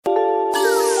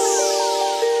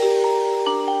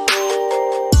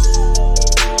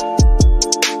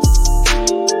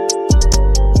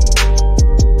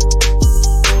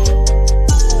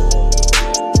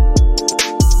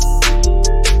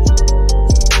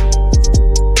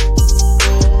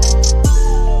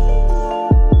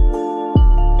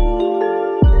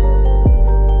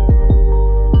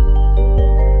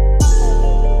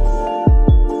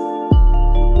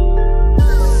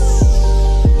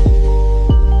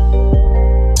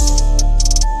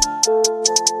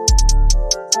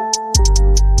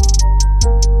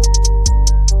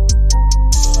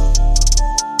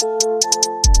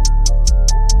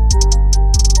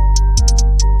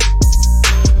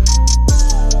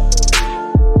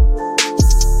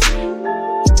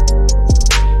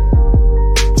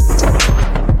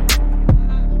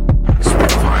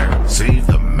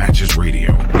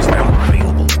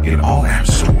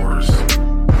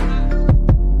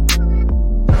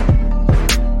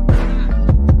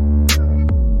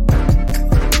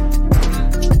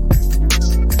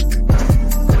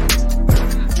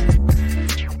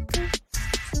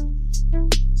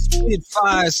Hit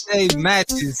 5 save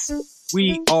matches.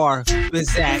 We are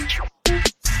Bizak.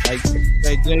 Like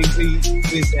Jay-Z,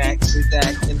 Bizak,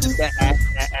 and that.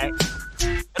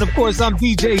 And of course, I'm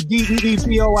DJ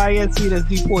DEEPOINC. That's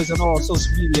D Poise on all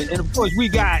social media. And of course, we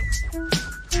got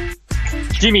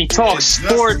Jimmy Talk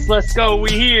Sports. Let's go.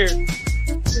 We here.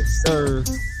 Yes, sir.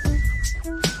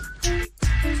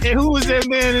 And who was that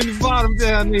man in the bottom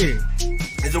down there?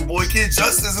 It's your boy Kid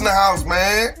Justice in the house,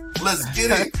 man. Let's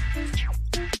get it.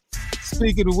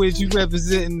 Speaking of which, you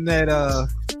representing that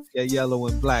yellow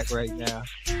and black right now.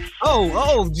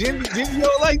 Oh, Jimmy, you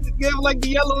don't like the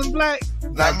yellow and black?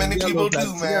 Not many people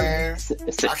do, man.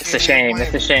 It's a shame.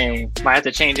 It's a shame. Might have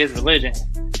to change his religion.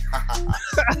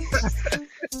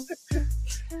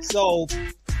 So,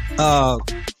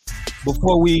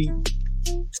 before we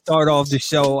start off the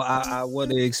show, I want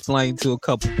to explain to a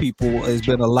couple people. There's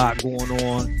been a lot going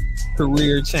on,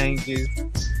 career changes,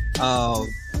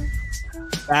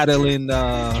 battling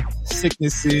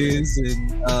sicknesses,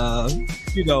 and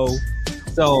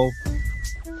so.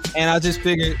 And I just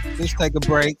figured let's take a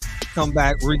break, come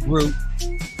back, regroup,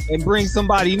 and bring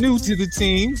somebody new to the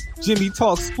team. Jimmy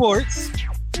Talk Sports.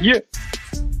 Yeah.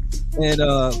 And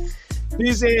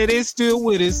Biz Ed is still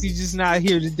with us. He's just not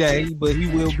here today, but he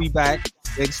will be back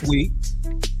next week.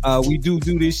 We do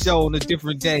this show on a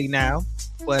different day now,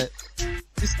 but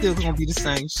it's still going to be the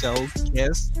same show.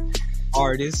 Guests,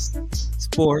 artists,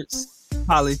 sports,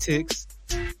 politics,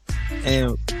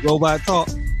 and robot talk.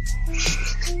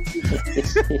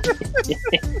 That's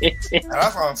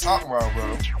what I'm talking about,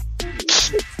 bro.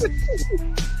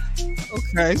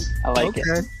 Okay. I like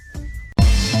it.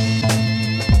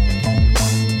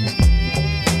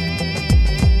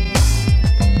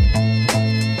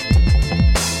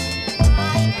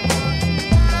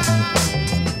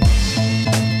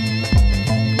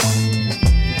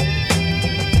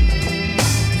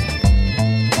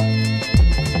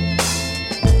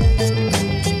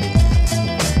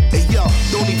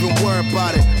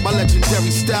 About it, my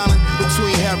legendary styling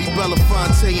between Harry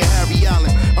Belafonte and Harry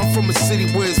Allen. I'm from a city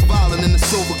where it's violent and it's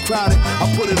overcrowded.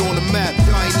 I put it on the map,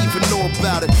 y'all ain't even know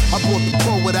about it. I brought the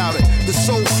pro without it, the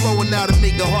soul flowing out and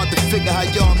make it hard to figure how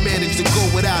y'all manage to go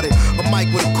without it. A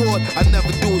mic with a cord, I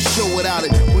never do a show without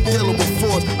it. When dealing with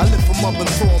force, I lift them up and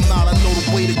throw them out. I know the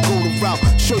way to go the route,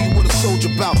 show you what a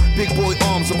soldier about. Big boy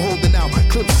arms I'm holding out,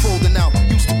 clips folding out.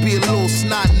 Used to be a little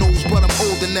snot nose, but I'm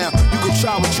older now. You can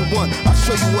try what you want, I'll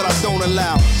show you what I don't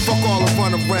allow. Fuck all the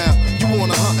run around. You on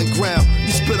a hunting ground.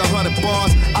 You spit 100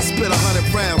 bars, I spit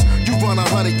 100 rounds. You run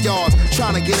 100 yards,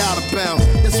 trying to get out of bounds.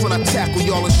 That's when I tackle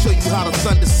y'all and show you how the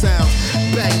thunder sounds.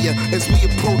 Bang ya as we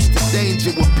approach the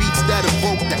danger with beats that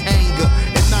evoke the anger.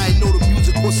 And I ain't know the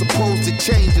music was supposed to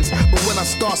change us, but when I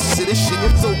start to see this shit,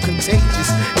 it's so contagious.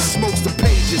 It smokes the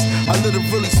pages. I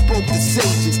literally spoke to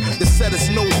sages that said it's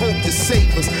no hope to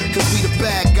save us, cause we the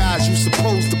bad guys, you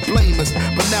supposed to blame us.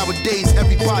 But nowadays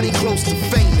everybody close to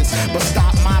famous. But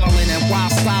stop modeling and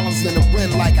wild stylers in the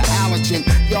wind like an allergen.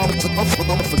 Y'all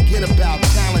don't forget about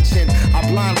challenging. I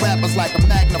blind rappers like a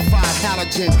magnified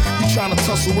halogen. You trying to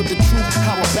tussle with the truth?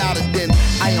 How about it then?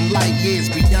 I am light years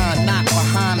beyond, not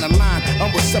behind the line.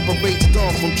 I'm what separates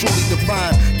dog from truly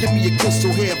divine. Give me a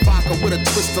crystal hair vodka with a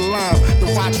twist of lime. To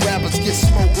watch rappers get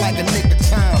smoked like a nigga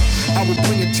time. I will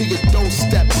bring it to your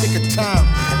doorstep, pick a time.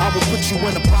 I will put you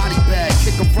in a body bag,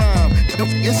 kick a rhyme.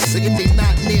 They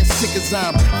not near sick as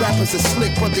I'm. Rappers are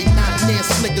slick, but they not near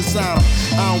slick as I'm.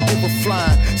 I don't give a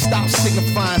flying. Stop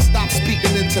signifying, stop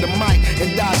speaking into the mic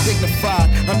and die dignified.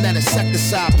 I'm that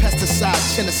insecticide,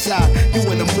 pesticide, genocide.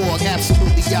 You in the morgue,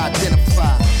 absolutely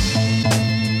identified.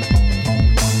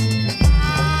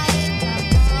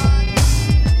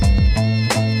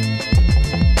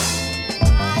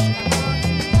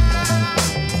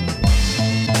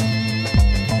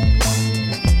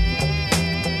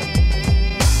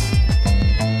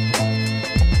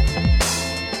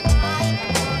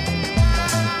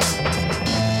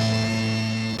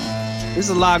 There's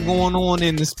a lot going on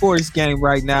in the sports game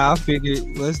right now. I figured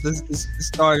let's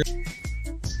start.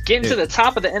 Getting to the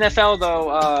top of the NFL,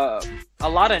 though, a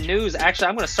lot of news. Actually,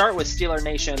 I'm going to start with Steeler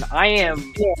Nation. I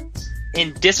am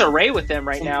in disarray with them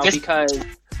right now because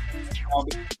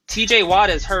TJ Watt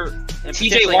is hurt and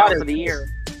potentially out for the year.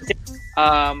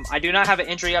 I do not have an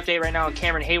injury update right now on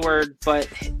Cameron Hayward, but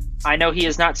I know he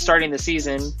is not starting the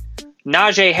season.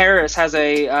 Najee Harris has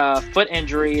a foot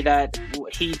injury that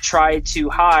he tried to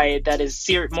hide that is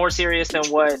more serious than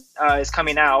what is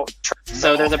coming out.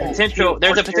 So there's a potential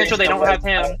they don't have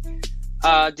him.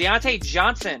 Deontay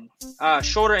Johnson,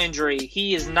 shoulder injury.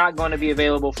 He is not going to be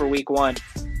available for week 1.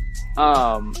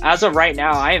 As of right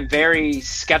now, I am very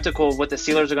skeptical of what the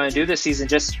Steelers are going to do this season,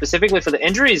 just specifically for the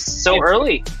injuries so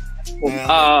early.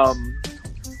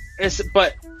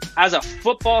 But as a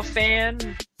football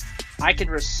fan, I can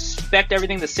respect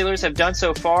everything the Steelers have done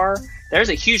so far. There's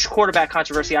a huge quarterback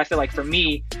controversy, I feel like, for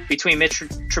me, between Mitch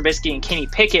Trubisky and Kenny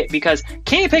Pickett, because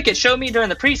Kenny Pickett showed me during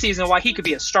the preseason why he could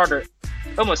be a starter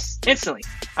almost instantly.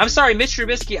 I'm sorry, Mitch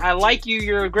Trubisky, I like you,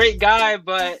 you're a great guy,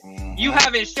 but you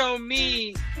haven't shown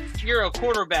me you're a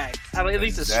quarterback, at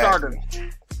least a starter.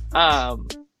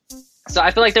 So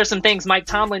I feel like there's some things Mike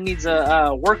Tomlin needs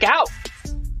to work out.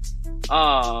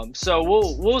 So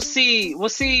we'll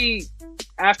see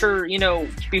after,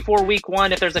 before week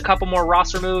 1, if there's a couple more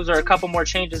roster moves or a couple more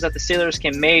changes that the Steelers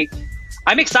can make.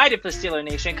 I'm excited for the Steeler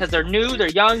Nation because they're new, they're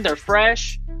young, they're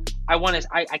fresh.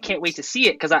 I can't wait to see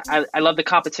it because I love the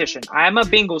competition. I'm a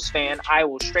Bengals fan. I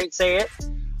will straight say it.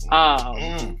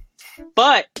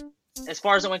 But as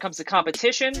far as when it comes to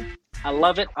competition, I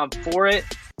love it. I'm for it.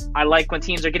 I like when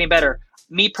teams are getting better.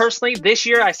 Me personally, this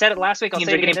year, I said it last week, I'll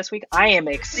say it again this week, I am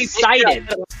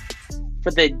excited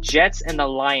for the Jets and the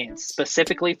Lions,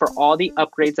 specifically for all the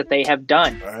upgrades that they have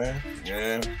done.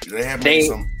 Yeah, they have made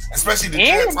some, especially the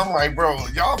Jets. I'm like, bro,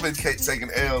 y'all been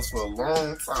taking L's for a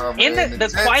long time. And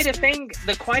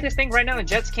the quietest thing right now in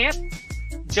Jets camp,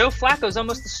 Joe Flacco's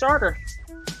almost the starter.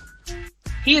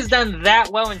 He has done that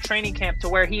well in training camp to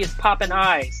where he is popping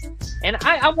eyes. And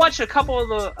I watched a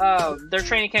couple of their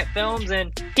training camp films,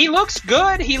 and he looks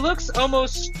good. He looks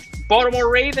almost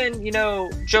Baltimore Raven,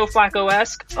 Joe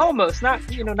Flacco-esque. Almost, not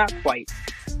quite.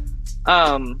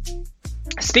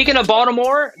 Speaking of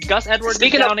Baltimore, Gus Edwards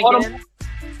is down again.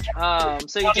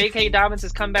 So J.K. Dobbins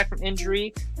has come back from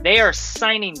injury. They are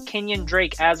signing Kenyon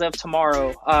Drake as of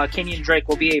tomorrow. Kenyon Drake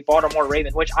will be a Baltimore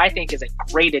Raven, which I think is a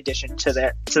great addition to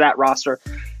that roster.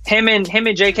 Him and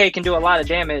J.K. can do a lot of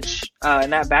damage in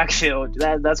that backfield.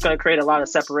 That's going to create a lot of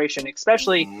separation,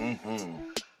 especially.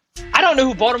 I don't know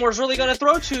who Baltimore's really going to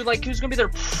throw to. Like, who's going to be their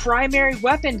primary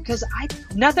weapon? Because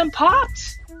nothing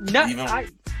popped.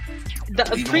 The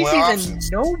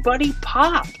preseason, nobody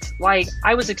popped. Like,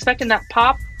 I was expecting that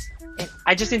pop, and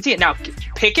I just didn't see it. Now,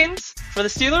 Pickens for the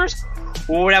Steelers,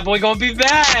 that boy gonna be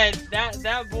bad.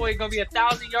 That boy gonna be a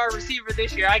 1,000-yard receiver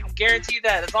this year. I can guarantee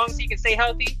that. As long as he can stay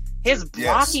healthy, his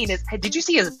blocking is. Did you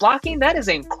see his blocking? That is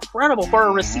incredible for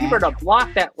a receiver to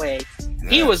block that way.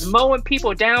 Yes. He was mowing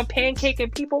people down,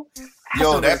 pancaking people.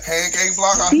 That pancake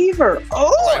block. Receiver.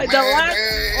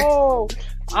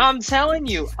 I'm telling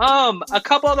you. A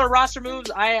couple other roster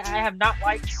moves I have not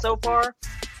liked so far.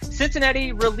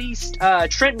 Cincinnati released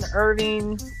Trenton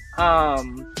Irving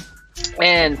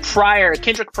and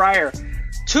Kendrick Pryor,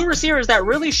 2 receivers that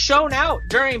really shone out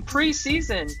during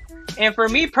preseason. And for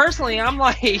me personally, I'm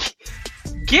like,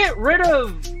 get rid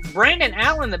of Brandon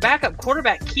Allen, the backup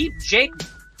quarterback. Keep Jake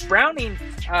Browning.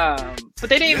 But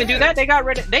they didn't even do that. They got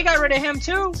rid of him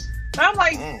too. And I'm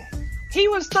like, he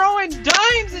was throwing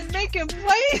dimes and making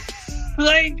plays.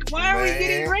 Like, why are we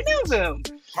getting rid of him?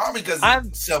 Probably because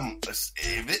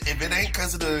if it ain't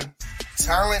because of the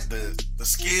talent, the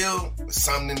skill,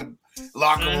 something in the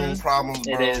locker room problems,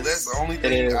 bro. That's the only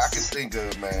thing I can think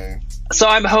of, man. So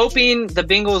I'm hoping the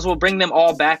Bengals will bring them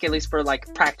all back, at least for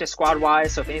like practice squad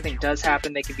wise. So if anything does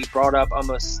happen, they can be brought up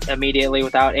almost immediately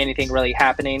without anything really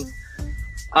happening.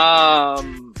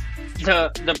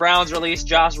 The Browns released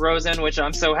Josh Rosen, which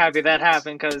I'm so happy that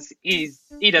happened because he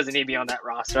doesn't need to be on that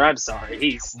roster. I'm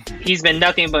sorry. He's been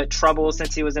nothing but trouble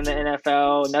since he was in the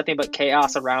NFL, nothing but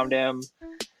chaos around him.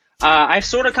 I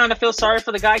sort of kind of feel sorry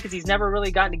for the guy because he's never really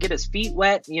gotten to get his feet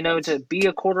wet, to be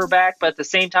a quarterback. But at the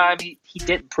same time, he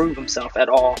didn't prove himself at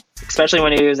all, especially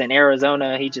when he was in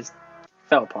Arizona. He just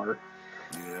fell apart.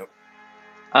 Yep.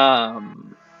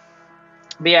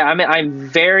 But yeah, I'm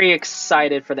very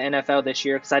excited for the NFL this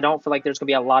year because I don't feel like there's going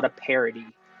to be a lot of parity.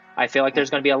 I feel like there's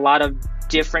going to be a lot of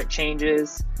different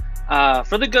changes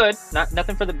for the good,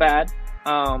 nothing for the bad.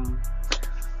 I'm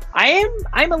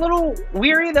a little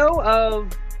weary though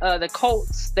of the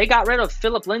Colts. They got rid of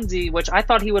Phillip Lindsay, which I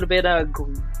thought he would have been a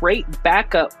great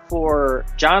backup for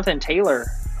Jonathan Taylor.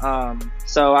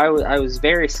 So I was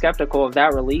very skeptical of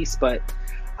that release, but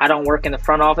I don't work in the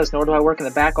front office, nor do I work in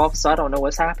the back office, so I don't know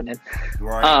what's happening.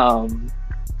 Right.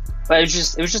 But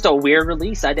it was just a weird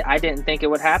release. I didn't think it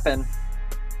would happen.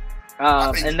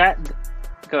 Go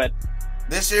ahead.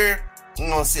 This year, you're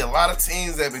gonna see a lot of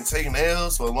teams that have been taking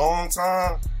L's for a long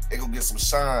time. They gonna get some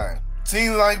shine.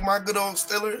 Teams like my good old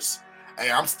Steelers, hey,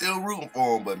 I'm still rooting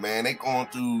for them, but man, they going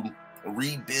through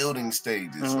rebuilding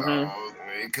stages.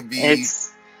 It could be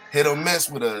hit or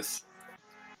miss with us.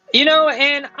 And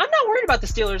I'm not worried about the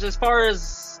Steelers as far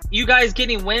as you guys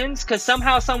getting wins, because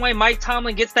somehow, some way, Mike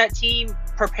Tomlin gets that team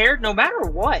prepared no matter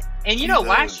what. And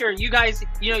last year, you guys,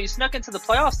 you snuck into the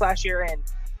playoffs last year, and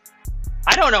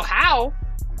I don't know how.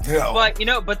 Yeah.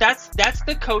 But that's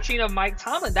the coaching of Mike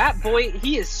Tomlin. That boy,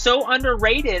 he is so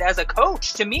underrated as a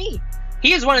coach to me.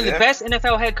 He is one of the best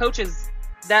NFL head coaches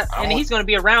and he's going to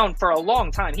be around for a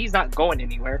long time. He's not going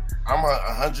anywhere. I'm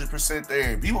 100%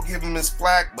 there. People give him his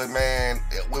flack, but man,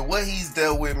 with what he's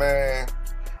dealt with, man,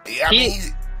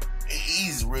 he's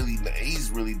really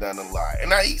done a lot, and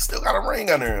now he still got a ring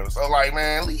under him. So like,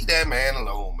 man, leave that man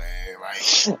alone, man.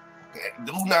 Like,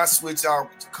 do not switch out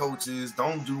coaches.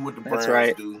 Don't do what the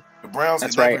Browns do. The Browns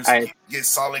can never get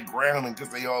solid grounding because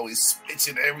they always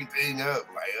switching everything up.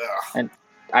 Like, and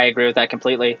I agree with that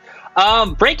completely.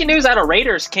 Breaking news out of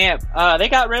Raiders camp. They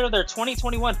got rid of their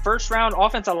 2021 first-round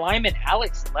offensive lineman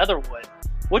Alex Leatherwood,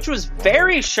 which was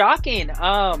very shocking.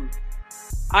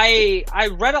 I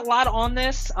read a lot on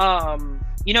this.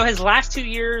 His last 2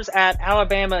 years at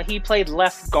Alabama, he played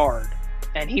left guard,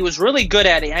 and he was really good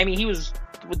at it. I mean, he was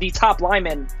the top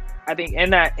lineman, I think,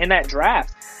 in that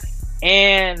draft.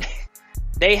 And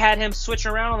they had him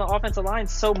switching around on the offensive line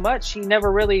so much, he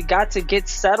never really got to get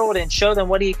settled and show them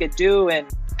what he could do. And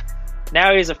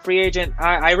now he's a free agent.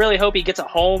 I really hope he gets a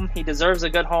home. He deserves a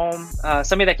good home.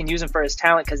 Somebody that can use him for his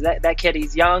talent, because that kid,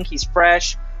 he's young, he's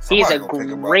fresh. He's a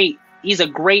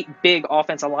great big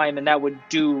offensive lineman that would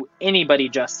do anybody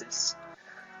justice.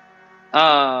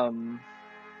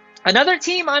 Another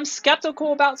team I'm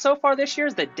skeptical about so far this year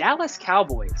is the Dallas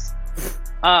Cowboys.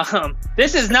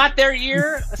 This is not their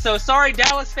year, so sorry,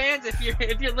 Dallas fans, if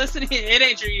you're listening, it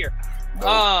ain't your year.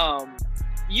 No.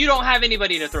 You don't have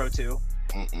anybody to throw to.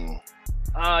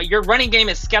 Your running game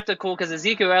is skeptical because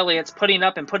Ezekiel Elliott's putting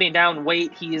up and putting down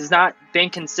weight. He has not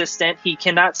been consistent. He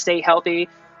cannot stay healthy.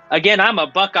 Again, I'm a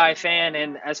Buckeye fan,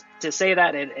 and as to say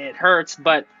that, it hurts,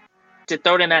 but to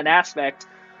throw it in that aspect,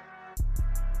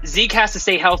 Zeke has to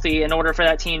stay healthy in order for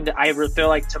that team to, I feel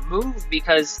like, to move,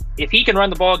 because if he can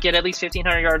run the ball, get at least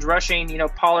 1,500 yards rushing,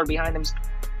 Pollard behind him,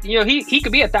 he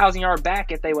could be 1,000-yard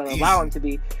back if they would allow him to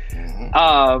be.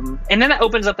 And then that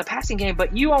opens up the passing game,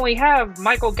 but you only have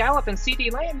Michael Gallup and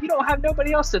CeeDee Lamb. You don't have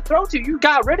nobody else to throw to. You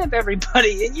got rid of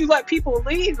everybody, and you let people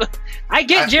leave. I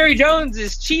get Jerry Jones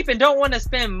is cheap and don't want to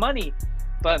spend money,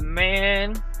 but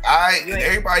man,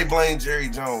 everybody blame Jerry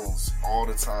Jones all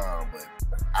the time, but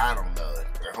I don't know.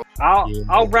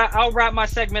 I'll wrap my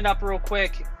segment up real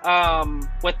quick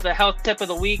with the health tip of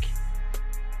the week.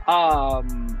 I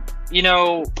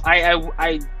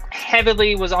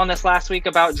heavily was on this last week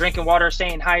about drinking water,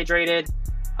 staying hydrated.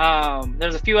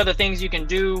 There's a few other things you can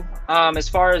do as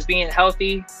far as being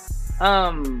healthy.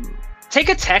 Take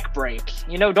a tech break.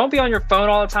 Don't be on your phone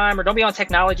all the time, or don't be on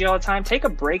technology all the time. Take a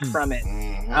break from it.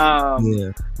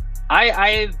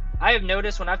 I have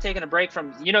noticed when I've taken a break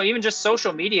from even just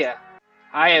social media,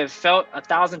 I have felt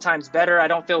 1,000 times better. I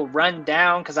don't feel run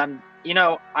down because I'm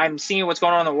seeing what's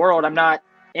going on in the world. I'm not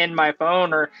in my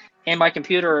phone or in my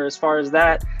computer as far as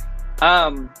that.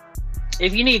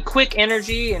 If you need quick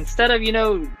energy, instead of,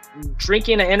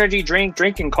 drinking an energy drink,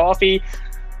 drinking coffee,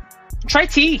 try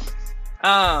tea.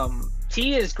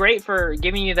 Tea is great for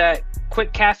giving you that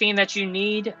quick caffeine that you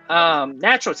need.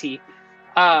 Natural tea.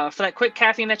 For that quick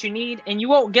caffeine that you need, and you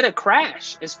won't get a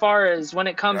crash as far as when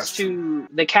it comes to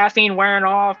the caffeine wearing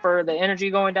off or the energy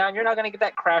going down. You're not going to get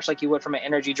that crash like you would from an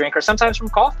energy drink or sometimes from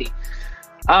coffee.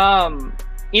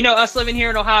 Us living here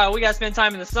in Ohio, we got to spend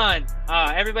time in the sun.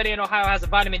 Everybody in Ohio has a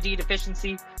vitamin D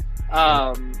deficiency,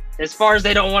 as far as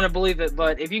they don't want to believe it.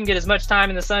 But if you can get as much time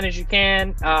in the sun as you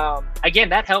can, again,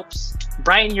 that helps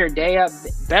brighten your day up,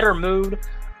 better mood.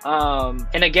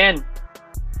 And again,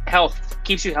 health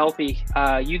keeps you healthy.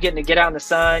 You getting to get out in the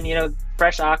sun,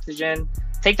 fresh oxygen,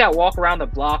 take that walk around the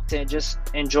block to just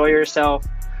enjoy yourself.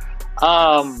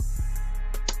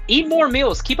 Eat more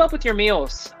meals, keep up with your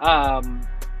meals.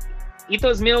 Eat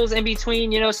those meals in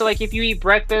between, so like if you eat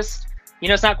breakfast,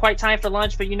 it's not quite time for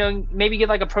lunch, but maybe get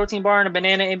like a protein bar and a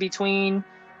banana in between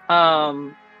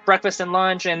breakfast and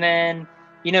lunch, and then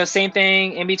same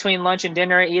thing in between lunch and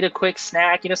dinner, eat a quick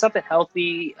snack, something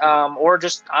healthy, or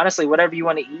just honestly, whatever you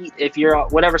want to eat. If you're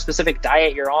whatever specific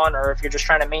diet you're on, or if you're just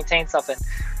trying to maintain something,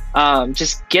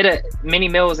 just get as many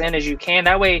meals in as you can.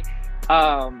 That way,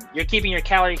 you're keeping your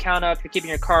calorie count up, you're keeping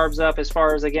your carbs up as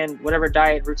far as, again, whatever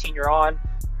diet routine you're on.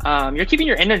 You're keeping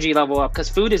your energy level up, because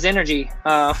food is energy.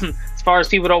 As far as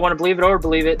people don't want to believe it or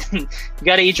believe it, you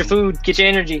got to eat your food, get your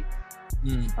energy.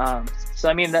 So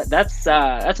I mean that's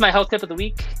my health tip of the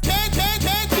week. Can't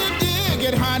dig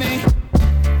it, honey.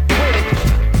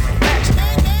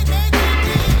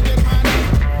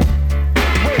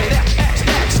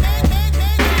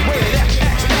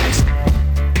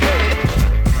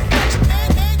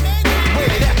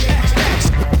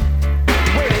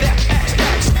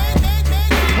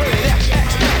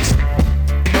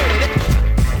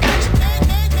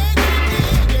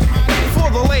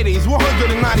 Ladies,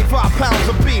 195 pounds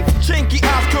of beef. Chinky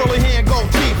eyes, curly hair, and gold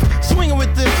teeth. Swinging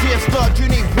with this here stud, you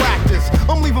need practice.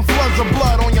 I'm leaving floods of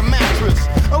blood on your mattress.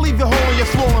 I'll leave you hole in your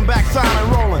swollen backside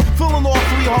and rolling. Filling all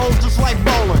 3 holes just like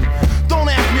bowling. Don't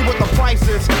ask me what the price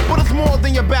is, but it's more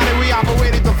than your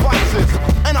battery-operated devices.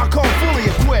 And I come fully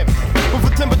equipped with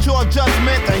a temperature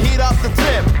adjustment to heat up the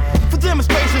tip. For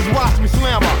demonstrations, watch me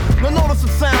slammer. Now notice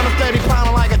the sound of steady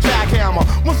pounding like a jackhammer.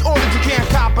 Once ordered, you can't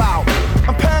cop out.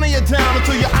 I'm pounding you down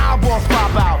until your eyeballs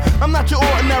pop out. I'm not your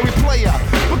ordinary player,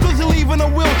 because you're leaving a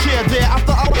wheelchair there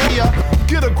after a year.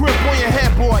 Get a grip on your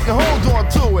headboard and hold on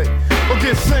to it, or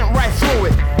get sent right through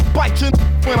it. Bite your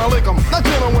when I lick 'em, not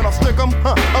gentle when I stick 'em.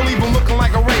 I'll leave 'em looking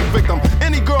like a rape victim.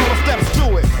 Any girl that steps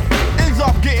to it ends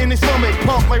up getting his stomach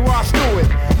pumped like Ross Stewart.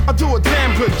 I do a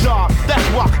damn good job, that's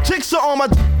why chicks are on my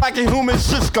like a human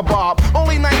shish kebab.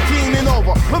 Only 19 and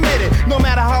over, permitted. No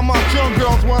matter how much young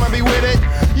girls wanna be with it,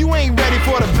 you ain't ready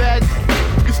for the bed.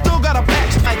 You still gotta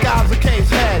act like Isaac K's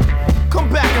head. Come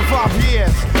back in 5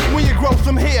 years, when you grow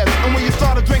some hairs, and when you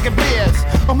started drinking beers.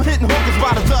 I'm hitting hookers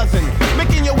by the dozen,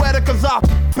 making you wetter cause I'm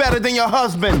better than your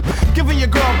husband. Giving your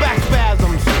girl back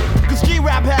spasms, cause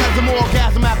G-Rap has an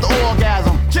orgasm after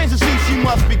orgasm. Change the sheets, you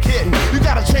must be kidding. You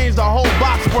gotta change the whole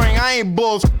box spring, I ain't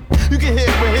bullshit. You get hit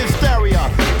with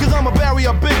hysteria, cause I'ma bury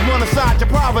a big one inside your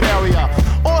private area.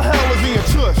 All hell is in your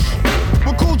tush.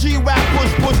 When Cool G-Rap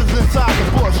pushes inside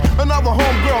the bush, another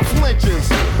homegirl flinches.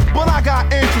 But I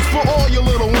got inches for all your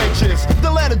little inches. The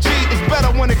letter G is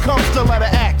better when it comes to letter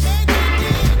X.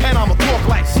 And I'ma talk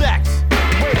like sex.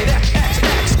 Wait, X, X,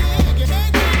 X.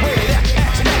 Wait, X,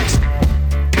 X, X.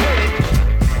 Wait, X.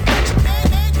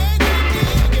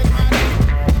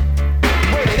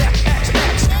 Wait, X, X,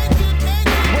 X.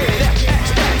 Wait, X, X,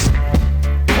 X.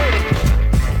 Wait, X.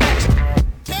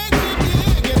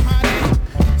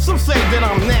 Some say that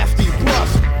I'm nasty, plus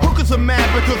hookers are mad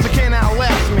because they can't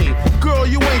outlast me. Girl,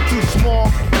 you ain't too small,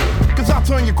 cause I'll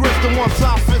turn your grits to one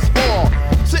size fits all.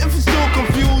 So if you're still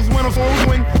confused when I'm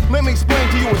doing, let me explain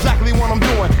to you exactly what I'm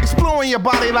doing. Exploring your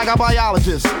body like a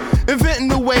biologist, inventing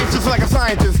new ways just like a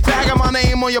scientist. Tagging my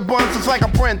name on your buns just like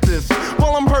apprentice,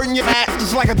 while I'm hurting your ass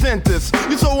just like a dentist.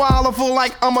 You're so wildful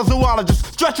like I'm a zoologist,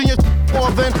 stretching your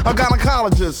more than a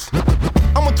gynecologist.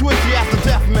 I'ma twist you after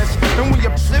death miss, and when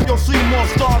you sip, you'll see more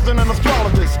stars than an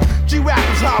astrologist. G-Rap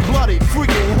is hot-blooded,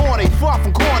 freaking horny, far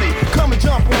from corny. Come and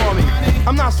jump on me.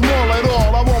 I'm not small at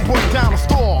all, I won't break down a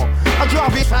stall. I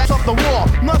drive your ass up the wall,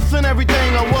 nuts and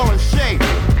everything are well in shape.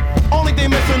 Only thing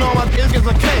missing on my dick is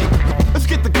a cake. Let's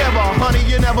get together, honey,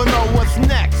 you never know what's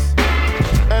next.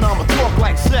 And I'ma talk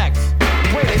like sex.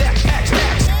 Wait, X, X,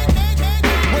 X.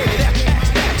 Wait, X, X,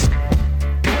 X.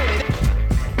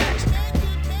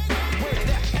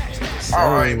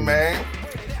 All right, man.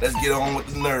 Let's get on with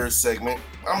the nerd segment.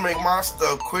 I'll make my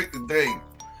stuff quick today.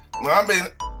 Well, I've been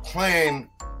playing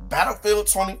Battlefield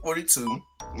 2042.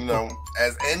 You know,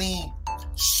 as any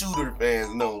shooter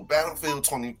fans know, Battlefield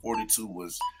 2042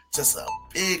 was just a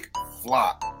big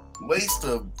flop. Waste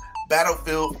of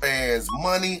Battlefield fans'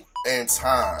 money and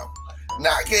time.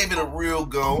 Now, I gave it a real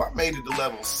go. I made it to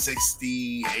level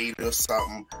 68 or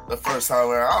something the first time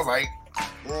around. I was like,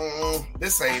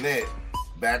 this ain't it.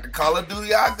 Back to Call of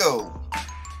Duty I go.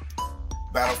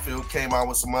 Battlefield came out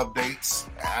with some updates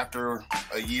after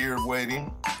a year of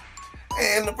waiting.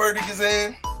 And the verdict is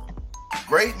in.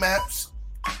 Great maps.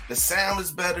 The sound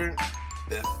is better.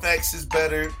 The effects is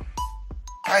better.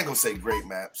 I ain't gonna say great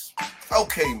maps.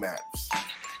 Okay maps.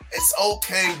 It's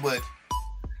okay, but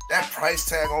that price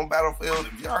tag on Battlefield,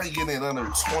 if y'all ain't getting it under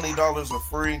 $20 for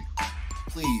free,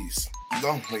 please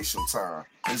don't waste your time.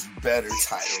 There's better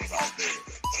titles out there.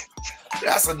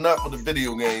 That's enough of the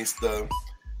video game stuff.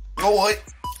 You know what?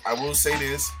 I will say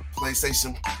this.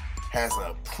 PlayStation has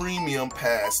a premium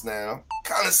pass now.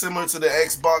 Kind of similar to the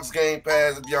Xbox Game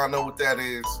Pass, if y'all know what that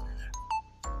is.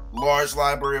 Large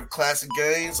library of classic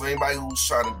games. So anybody who's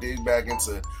trying to dig back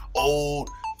into old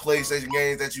PlayStation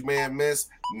games that you may have missed,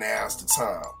 now's the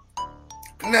time.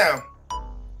 Now,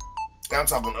 I'm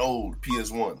talking old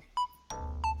PS1.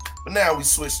 But now we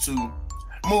switch to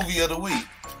movie of the week.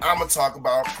 I'm going to talk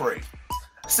about Prey.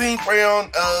 Seen Prey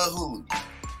on Hulu.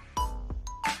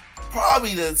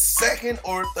 Probably the second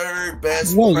or third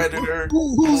best Predator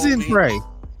who's movie. in Prey?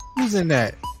 Who's in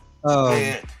that?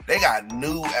 Man, they got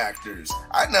new actors.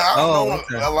 I don't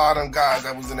know a lot of them guys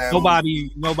that was in that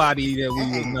movie. Nobody that we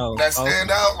would know. That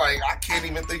stand out, like, I can't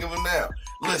even think of them now.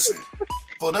 Listen,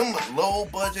 for them low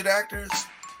budget actors,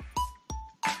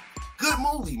 good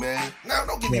movie, man. Now,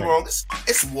 don't get me wrong,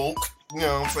 it's woke. You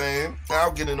know what I'm saying?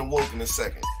 I'll get into woke in a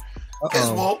second. It's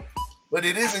woke, but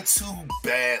it isn't too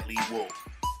badly woke.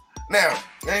 Now,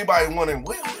 anybody wondering,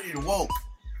 where are you woke?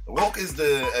 Woke is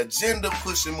the agenda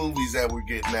pushing movies that we're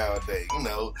getting nowadays. You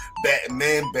know,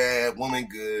 man bad, woman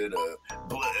good,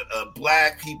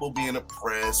 black people being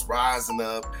oppressed, rising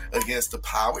up against the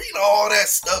power. You know, all that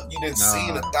stuff you done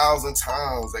seen 1,000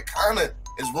 times. That kind of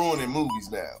is ruining movies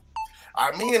now.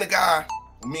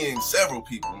 Me and several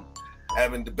people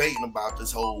have been debating about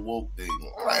this whole woke thing.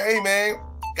 I'm like, hey man,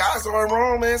 guys aren't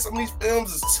wrong, man. Some of these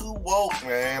films is too woke,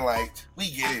 man. Like, we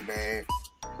get it, man.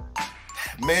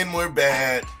 Men were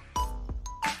bad.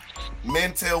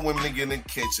 Men tell women to get in the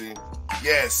kitchen.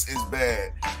 Yes, it's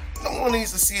bad. No one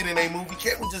needs to see it in a movie.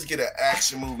 Can't we just get an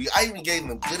action movie? I even gave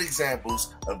them good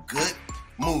examples of good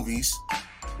movies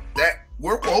that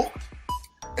were woke.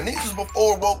 And this was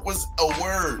before woke was a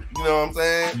word. You know what I'm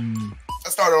saying? I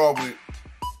started off with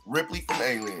Ripley from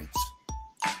Aliens.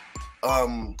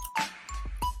 God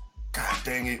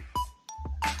dang it.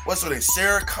 What's her name?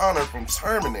 Sarah Connor from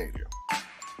Terminator.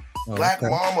 Black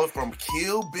Mama from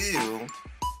Kill Bill.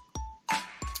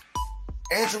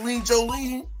 Angelina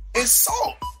Jolie and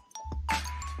Salt.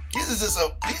 These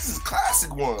is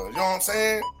classic ones. You know what I'm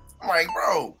saying? I'm like,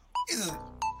 bro,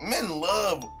 men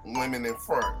love women in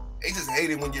front. They just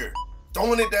hate it when you're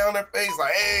throwing it down their face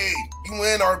like, hey, you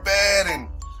men are bad and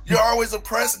you're always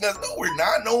oppressing us. No, we're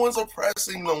not. No one's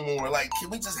oppressing no more. Like,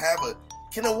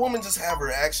 can a woman just have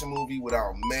her action movie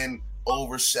without men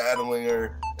overshadowing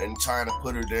her and trying to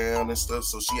put her down and stuff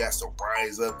so she has to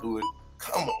rise up to it?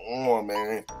 Come on,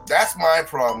 man. That's my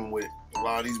problem with a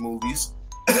lot of these movies.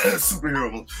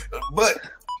 Superhero movies.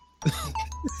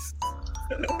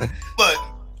 But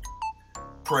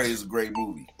Prey is a great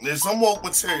movie. There's some woke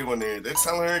material in there. They're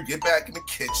telling her to get back in the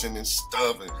kitchen and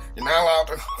stuff, and you're not allowed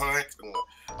to hunt and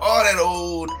all that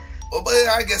old. But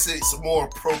I guess it's more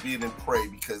appropriate than Prey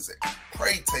because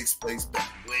Prey takes place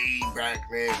way back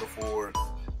then before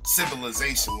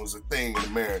civilization was a thing in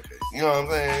America. You know what I'm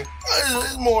saying?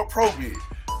 It's more appropriate.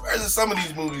 Versus some of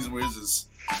these movies where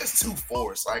it's too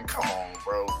forced. Like, come on,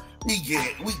 bro. We get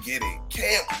it.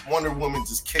 Can't Wonder Woman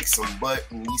just kick some butt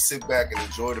and we sit back and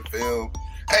enjoy the film?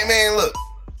 Hey, man, look.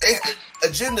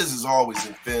 Agendas is always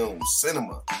in film,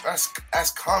 cinema.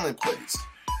 That's commonplace.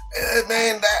 And,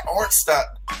 man, that art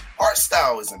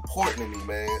style is important to me,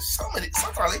 man.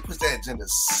 Sometimes they push that agenda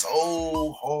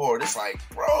so hard. It's like,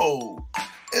 bro,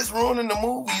 it's ruining the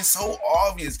movie. It's so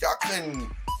obvious. Y'all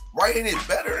couldn't write it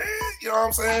better. You know what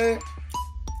I'm saying?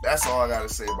 That's all I got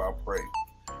to say about Prey.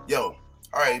 Yo,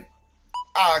 all right.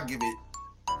 I'll give it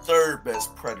third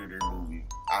best Predator movie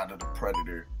out of the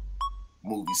Predator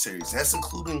movie series. That's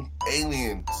including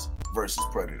Aliens versus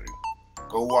Predator.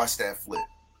 Go watch that flip.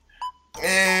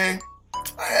 And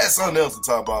I had something else to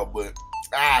talk about, but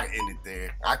I ended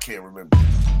there. I can't remember.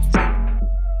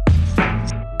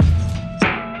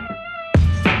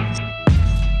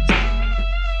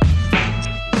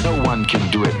 No one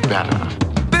can do it better.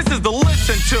 This is the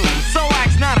listen to, so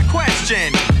ask not a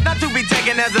question. Not to be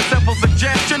taken as a simple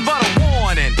suggestion, but a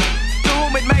warning. To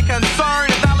whom it may concern,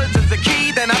 if knowledge is the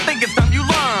key, then I think it's time you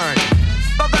learn.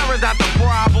 But there is not the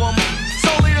problem.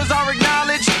 So leaders are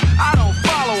acknowledged, I don't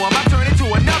follow them, I turn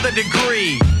into another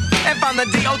degree. And find the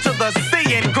D.O. to the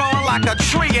C and growing like a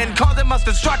tree and causing much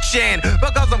destruction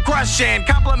because I'm crushing,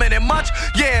 complimenting much,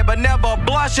 yeah, but never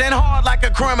blushing hard like a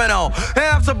criminal. And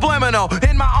I'm subliminal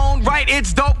in my own right,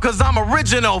 it's dope cause I'm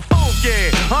original,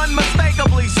 funky,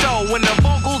 unmistakably so. When the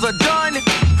vocals are done,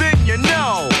 then you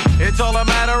know it's all a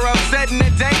matter of setting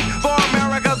a date for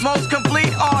America's most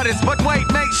complete artist. But wait,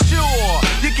 make sure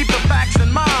you keep the facts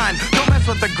in mind. Don't mess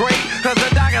with the great, cause the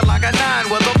dagger like a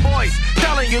 9 with a voice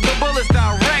telling you the bullet's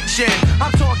direction.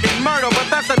 I'm talking murder,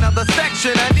 but that's another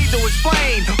section I need to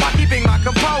explain while keeping my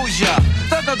composure.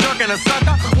 There's no jerk in a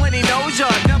sucker when he knows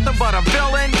you're nothing but a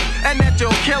villain, and that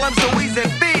you'll kill him so he's in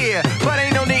fear. But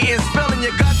ain't no need in spilling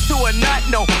your guts to a nut.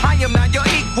 No, I am not your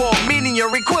equal, meaning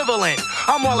your equivalent.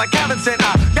 I'm more like Evanson.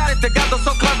 I got it together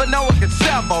so clever no one can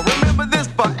sever. Remember this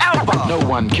forever. No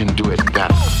one can do it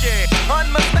better. Oh yeah,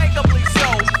 unmistakably so.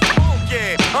 Oh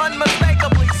yeah,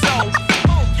 unmistakably so.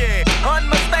 Oh yeah,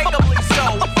 unmistakably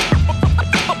so.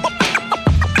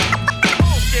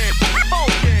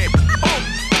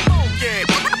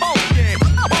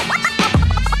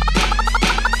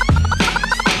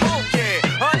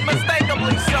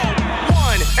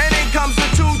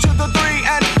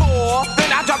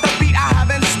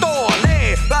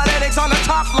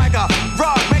 Like a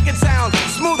rug, make it sound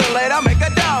smoother later, make a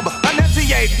dub,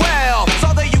 enunciate well,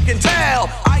 so that you can tell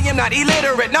I am not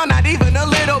illiterate, no, not even a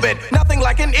little bit, nothing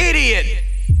like an idiot.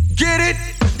 Get it?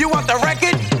 You want the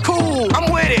record? Cool,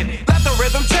 I'm with it. Let the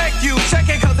rhythm check you, check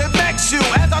it cause it vexes you.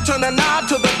 As I turn the knob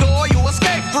to the door, you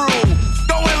escape through.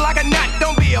 Going like a nut,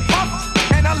 don't be a pump,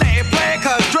 and I let it play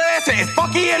cause dress is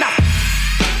funky again.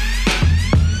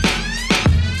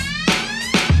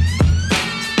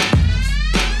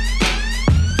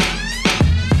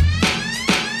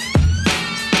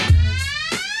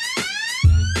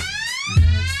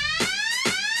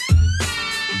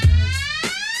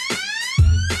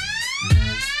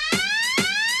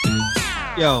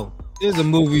 Yo, there's a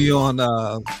movie on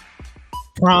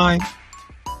Prime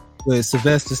with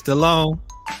Sylvester Stallone,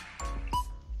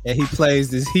 and he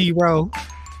plays this hero.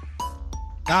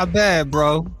 Not bad,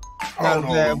 bro. Not a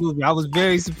bad movie. I was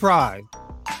very surprised.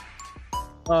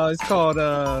 It's called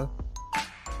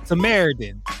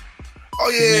Samaritan. Oh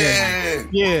yeah,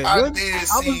 yeah. I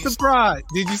was surprised.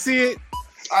 Did you see it?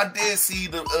 I did see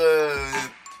the.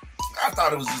 I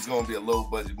thought it was just gonna be a low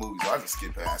budget movie, so I just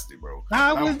skipped past it, bro.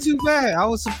 Nah, it wasn't too bad. I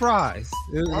was surprised.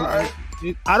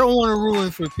 I don't want to ruin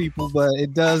for people, but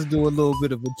it does do a little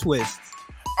bit of a twist.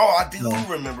 Oh, I do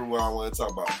remember what I want to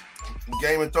talk about.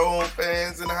 Game of Thrones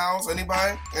fans in the house?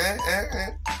 Anybody?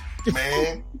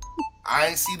 Man, I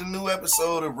ain't see the new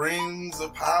episode of Rings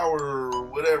of Power or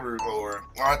whatever, or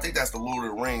I think that's the Lord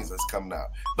of the Rings that's coming out.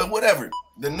 But whatever,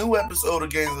 the new episode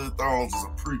of Game of Thrones is a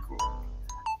prequel.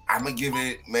 I'm gonna give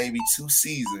it maybe 2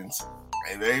 seasons,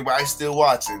 and if everybody's still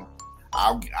watching,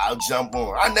 I'll jump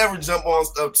on. I never jump on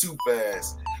stuff too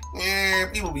fast. Yeah,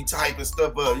 people be typing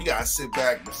stuff up. You gotta sit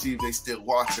back and see if they still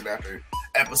watching after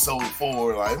episode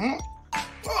 4. Like,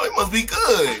 oh, it must be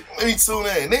good. Let me tune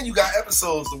in. And then you got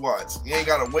episodes to watch. You ain't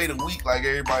gotta wait a week like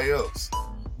everybody else.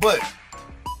 But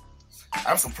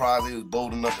I'm surprised they was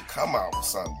bold enough to come out with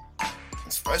something,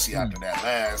 especially after that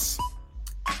last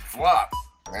flop.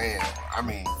 Man, I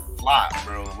mean, flop,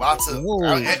 bro. Lots of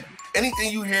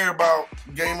anything you hear about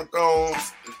Game of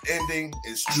Thrones ending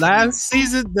is true. Last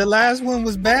season, the last one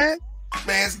was bad.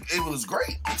 Man, it was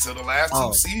great until the last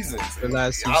 2 seasons. The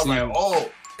last 2 I was seasons.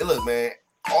 like, hey, look, man,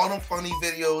 all them funny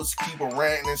videos, people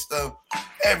ranting and stuff,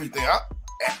 everything.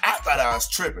 I thought I was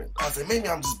tripping. I was like, maybe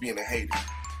I'm just being a hater.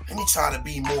 Let me try to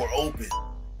be more open.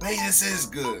 Maybe this is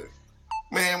good.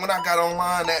 Man, when I got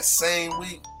online that same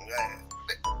week,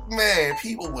 man,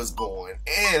 people was going,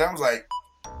 and I was like,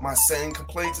 my same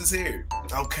complaints is here.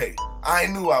 Okay, I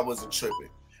knew I wasn't tripping.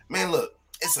 Man, look,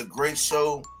 it's a great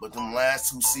show, but them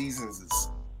last 2 seasons is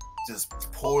just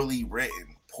poorly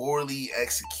written, poorly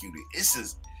executed. It's a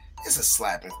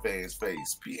slap in fans'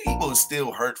 face. People are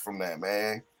still hurt from that,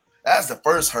 man. That's the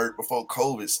first hurt before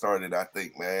COVID started, I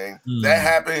think, man. That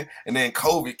happened, and then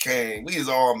COVID came. We was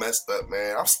all messed up,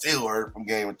 man. I'm still hurt from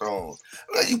Game of Thrones.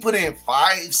 You put in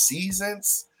 5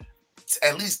 seasons,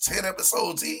 at least 10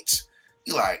 episodes each.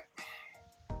 You like,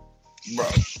 bro,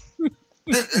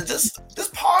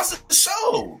 just pause the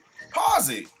show. Pause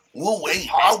it. We'll wait.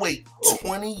 I'll wait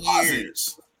 20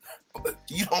 years. But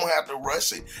you don't have to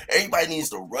rush it. Everybody needs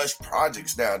to rush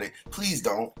projects nowadays. Please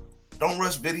don't. Don't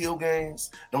rush video games.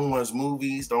 Don't rush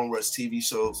movies. Don't rush TV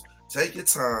shows. Take your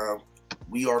time.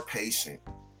 We are patient.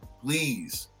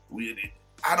 Please.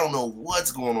 I don't know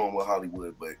what's going on with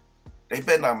Hollywood, but they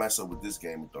better not mess up with this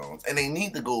Game of Thrones. And they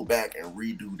need to go back and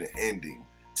redo the ending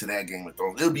to that Game of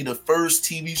Thrones. It'll be the first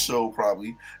TV show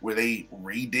probably where they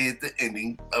redid the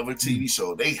ending of a TV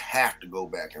show. They have to go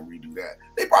back and redo that.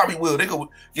 They probably will. They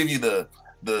go give you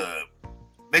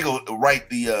they go write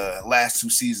the last 2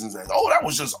 seasons as, oh, that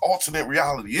was just alternate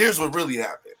reality. Here's what really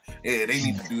happened. Yeah, they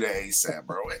need to do that ASAP,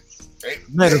 bro.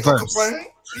 Metaverse.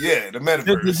 Yeah, the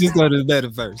metaverse. Just go to the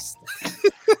metaverse.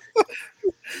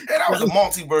 And that was a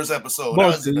multiverse episode. That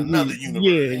was in another universe.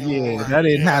 Yeah, that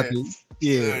didn't happen.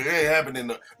 Yeah, it ain't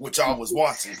happening what y'all was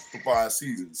watching for 5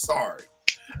 seasons. Sorry.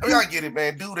 I mean, I get it,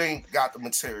 man. Dude ain't got the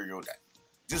material.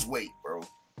 Just wait, bro.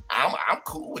 I'm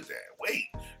cool with that. Wait.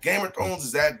 Game of Thrones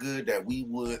is that good that we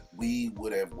would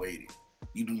have waited.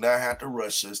 You do not have to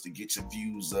rush us to get your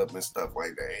views up and stuff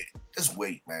like that. Just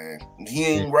wait, man. He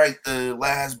ain't write the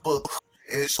last book.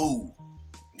 It's cool.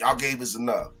 Y'all gave us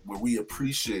enough where we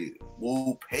appreciate it.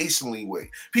 We'll patiently wait.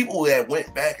 People that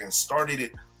went back and started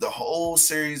it, the whole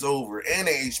series over and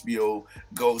the HBO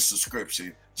Go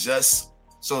subscription just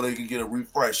so they could get a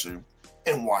refresher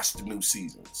and watch the new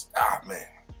seasons.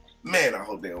 Man, I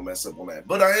hope they don't mess up on that.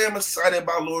 But I am excited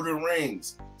about Lord of the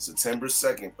Rings. September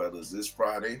 2nd, fellas, this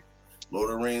Friday. Lord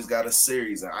of the Rings got a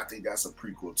series, and I think that's a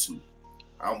prequel too.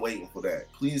 I'm waiting for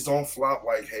that. Please don't flop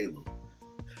like Halo.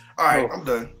 All right, I'm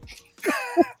done.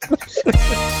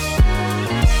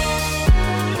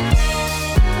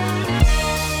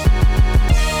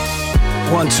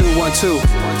 1 2 1 2.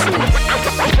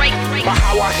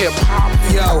 How I hip hop,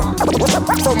 yo.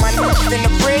 For my niggas in the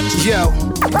bridge, Yo,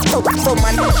 for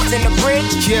my niggas in the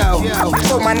bridge, yo,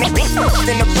 for my niggas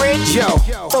in the bridge, yo.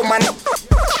 for my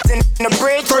niggas in the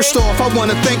bridge. First off, I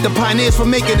wanna thank the pioneers for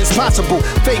making this possible.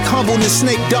 Fake humbleness,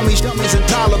 snake dummies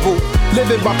intolerable.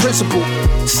 Living by principle,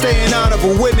 staying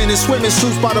honorable. Women in swimming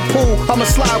suits by the pool. I'ma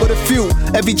slide with a few.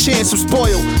 Every chance I'm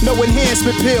spoiled. No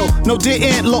enhancement pill, no deer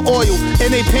antler oil,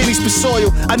 and they panties be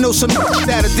soil. I know some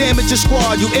that'll damage your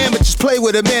squad. You amateurs play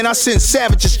with it, man. I send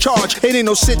savages charge. It ain't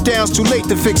no sit downs, too late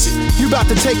to fix it. You about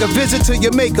to take a visit to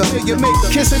your maker.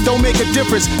 Kissing don't make a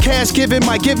difference. Cash giving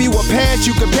might give you a pass.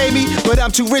 You can pay me, but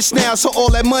I'm too rich now, so all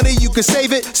that money you can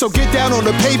save it. So get down on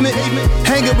the pavement,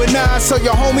 hanging with Nas. Tell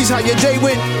your homies how your day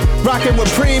went. Rocking with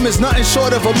Preem is nothing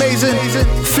short of amazing.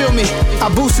 Feel me, I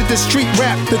boosted the street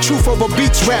rap, the truth over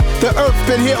beats rap. The earth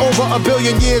been here over a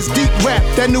billion years, deep rap.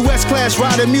 That new S-Class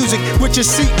rider music with your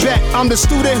seat back. I'm the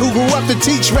student who grew up to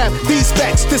teach rap. These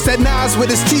facts, this that Nas with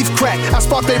his teeth crack. I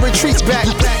spark their retreats back.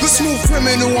 The smooth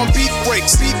criminal on beat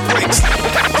breaks.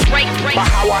 Break. By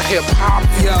how I hip hop,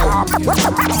 Yo,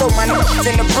 So my niggas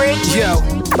in the bridge. yo,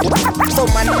 So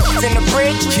my niggas in the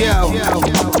bridge. yo,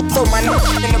 So my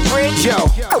niggas in the bridge.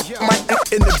 yo. My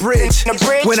In the bridge. in the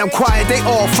bridge. When I'm quiet, they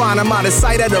all fine. I'm out of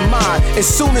sight, out of mind. As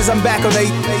soon as I'm back on they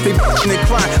and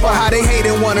crying. Or how they hate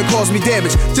and wanna cause me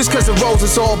damage. Just cause the rose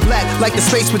is all black, like the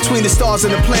space between the stars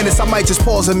and the planets. I might just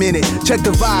pause a minute. Check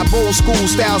the vibe, old school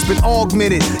style's been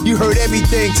augmented. You heard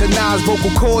everything to Nas,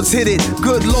 vocal cords hit it.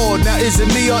 Good lord, now is it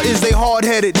me or is they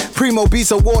hard-headed? Primo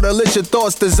beats of water, let your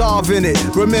thoughts dissolve in it.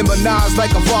 Remember Nas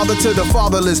like a father to the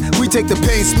fatherless. We take the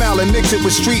pain, smile, and mix it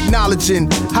with street knowledge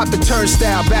and hop the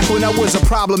turnstile back when I was a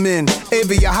problem in.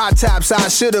 Envy your hot tops, I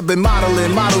should have been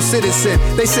modeling, model citizen.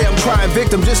 They say I'm crying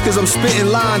victim just cause I'm spitting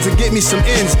lines and get me some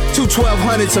ends. 2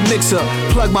 1200s a mixer,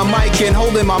 plug my mic in,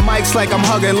 holding my mics like I'm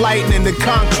hugging lightning. The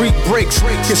concrete breaks,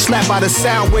 get slapped by the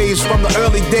sound waves from the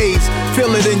early days.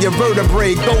 Feel it in your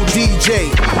vertebrae, go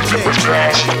DJ.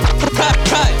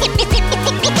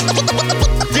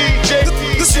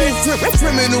 the smooth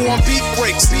criminal on beat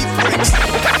breaks.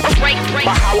 break.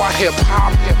 By how I hip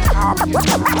hop.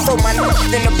 So my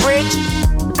niggas in the bridge.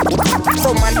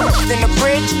 So my niggas in the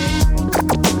bridge.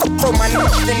 So my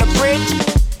niggas in the bridge.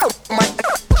 My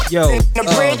niggas Yo, in the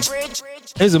bridge.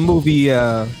 there's a movie,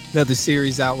 another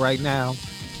series out right now.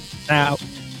 Now,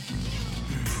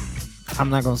 I'm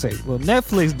not gonna say. Well,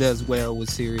 Netflix does well with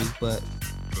series, but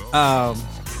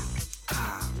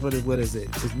what is it?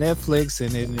 It's Netflix,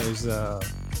 and then there's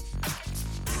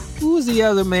who's the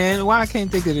other man? Why I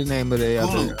can't think of the name of the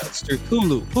other?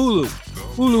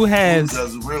 Hulu has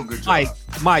does a real good job.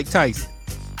 Mike Tyson.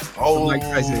 Oh, Mike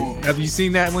Tyson. Have you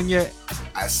seen that one yet?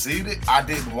 I seen it. I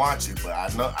didn't watch it, but I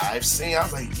know I've seen. I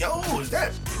was like, "Yo, is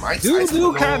that Mike Dude Tyson?"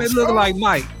 do kind of look like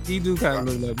Mike. He do kind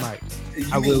of look like Mike.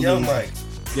 You mean young Mike?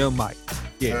 Young Mike.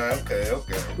 Yeah. Okay.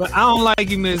 But I don't like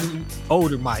him as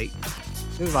older Mike.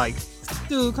 It's like,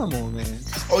 dude, come on, man.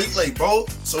 Oh, he played both,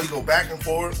 so he go back and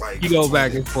forth. Like You go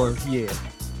back and forth, yeah.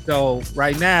 So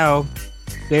right now,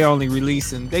 they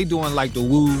doing like the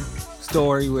Woo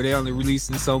story where they only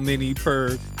releasing so many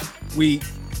per week.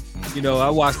 You know, I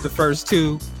watched the first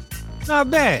 2. Not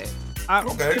bad.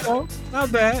 Okay. You know, not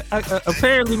bad.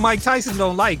 Apparently, Mike Tyson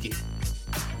don't like it.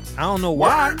 I don't know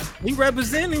why. He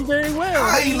representing very well.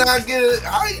 How you not get it?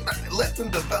 How you not let them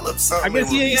develop something? I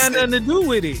guess he ain't had nothing to do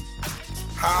with it.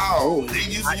 How? They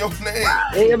using your name.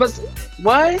 It was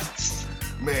what?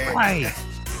 Man. Right.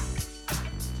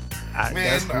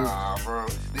 Man, nah, bro.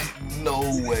 No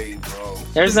way, bro.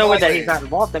 There's no way that he's not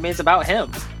involved. I mean, it's about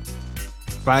him.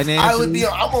 Financially,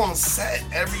 I'm on set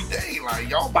every day. Like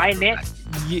y'all.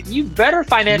 You better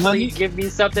financially Money. give me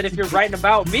something if you're writing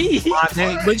about me.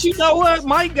 But you know what?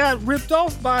 Mike got ripped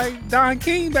off by Don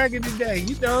King back in the day.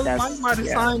 You know, Mike might have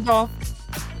signed off,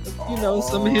 you know,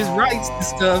 some of his rights and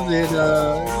stuff. And, you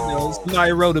know,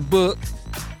 somebody wrote a book.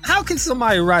 How can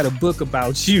somebody write a book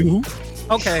about you?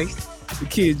 Okay, the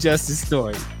Kid Justice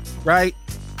story, right?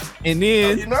 And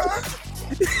then, You not?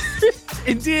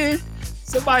 and then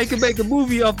somebody can make a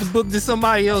movie off the book that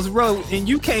somebody else wrote, and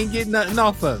you can't get nothing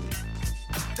off of it.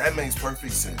 That makes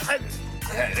perfect sense.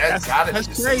 That's gotta be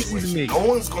the crazy situation. to me. No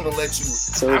one's gonna let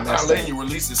you. I'm not letting you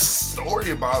release this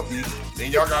story about me.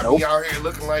 Then y'all got me out here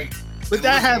looking like. But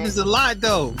that happens a lot,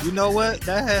 though. You know what?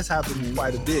 That has happened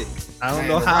quite a bit. I don't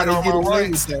know to how write they all get my away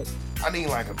rights, with that. I need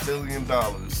like $1 billion.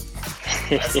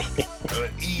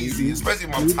 That's easy, especially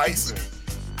my Tyson.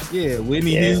 Yeah,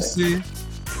 Whitney Houston,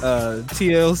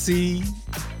 TLC,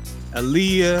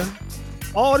 Aaliyah,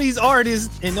 all these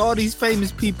artists and all these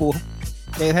famous people,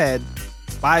 they had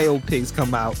biopics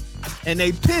come out, and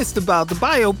they pissed about the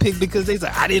biopic because they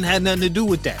said I didn't have nothing to do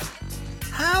with that.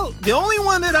 How? The only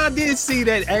one that I did see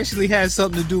that actually had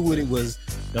something to do with it was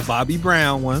the Bobby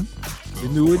Brown one, the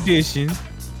New Edition,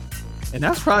 and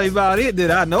that's probably about it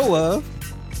that I know of.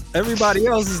 everybody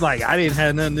else is like, I didn't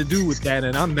have nothing to do with that,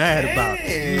 and I'm mad about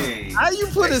it. How you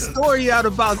put a story out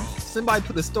about somebody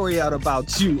put a story out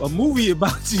about you, a movie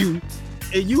about you,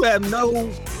 and you have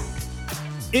no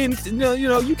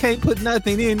you can't put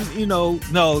nothing in, no,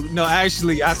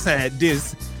 actually I said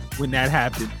this when that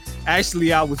happened.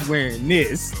 Actually, I was wearing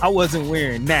this. I wasn't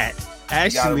wearing that.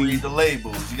 Actually, you gotta read the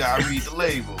labels. You gotta read the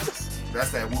labels.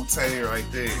 That's that Wu-Tang right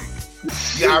there.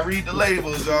 You gotta read the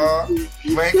labels, y'all.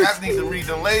 Man, guys need to read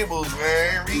the labels,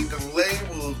 man. Read the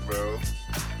labels, bro.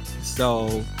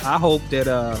 So I hope that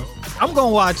I'm gonna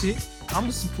watch it. I'm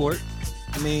gonna support.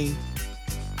 I mean,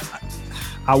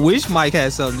 I wish Mike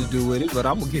had something to do with it, but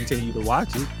I'm gonna continue to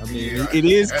watch it. I mean, it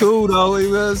is cool though. It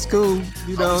was cool.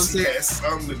 You know what I'm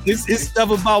saying? It's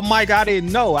stuff about Mike I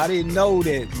didn't know. I didn't know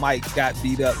that Mike got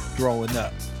beat up growing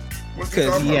up.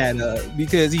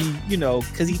 Because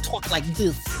he talked like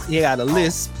this. He had a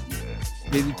lisp.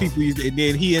 And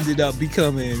then he ended up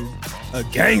becoming a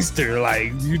gangster,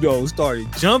 started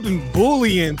jumping,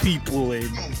 bullying people, and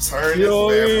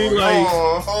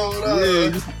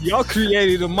y'all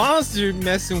created a monster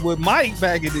messing with Mike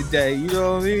back in the day. You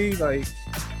know what I mean? Like,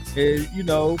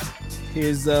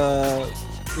 his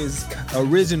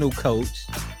original coach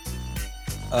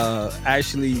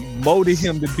actually molded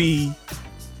him to be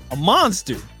a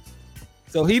monster.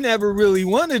 So he never really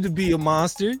wanted to be a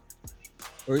monster,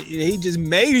 or he just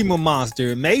made him a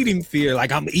monster and made him fear,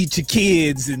 like, I'm gonna eat your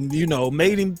kids, and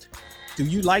made him. Do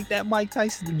you like that Mike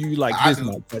Tyson? Or do you like this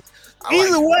Mike Tyson?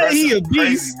 Either way, he a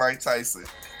beast. Mike Tyson.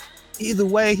 Either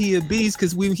way, he a beast,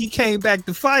 because when he came back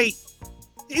to fight,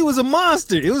 he was a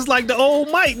monster. It was like the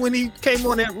old Mike when he came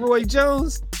on that Roy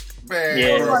Jones.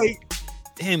 Man,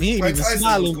 damn, he ain't Mike even Tyson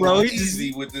smiling, bro. He easy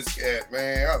just with this cat,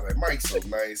 man. I was like, Mike's so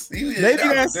nice. Maybe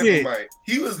that's it. Mike.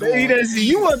 He was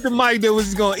you want the Mike that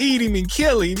was gonna eat him and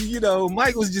kill him.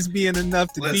 Mike was just being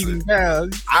enough to beat him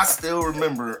down. I still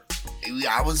remember,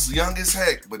 I was young as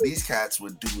heck, but these cats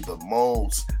would do the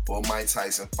most for a Mike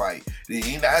Tyson fight.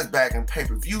 That's back in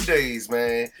pay-per-view days,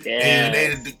 man. Yeah.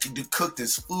 And they cook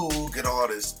this food, get all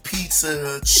this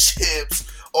pizza,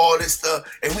 chips, all this stuff,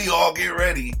 and we all get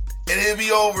ready. And it'd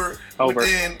be over.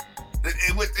 Within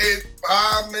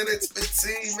 5 minutes,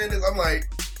 15 minutes. I'm like,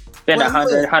 spend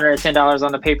 $110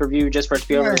 on the pay-per-view just for it to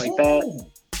be over like that.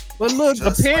 But look,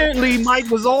 apparently Mike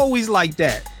was always like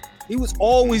that. He was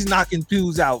always knocking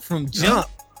dudes out from jump,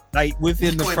 like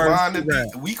within the first round.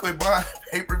 We quit buying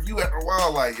pay-per-view after a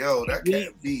while, like, yo, that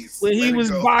can't be. When he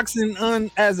was boxing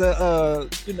as a,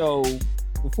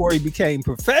 before he became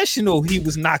professional, he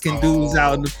was knocking dudes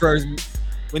out in the first.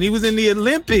 When he was in the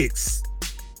Olympics,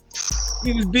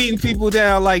 he was beating people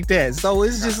down like that. So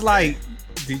it's just like,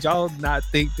 did y'all not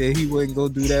think that he wasn't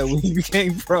gonna do that when he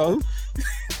became pro?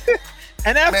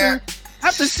 And after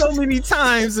so many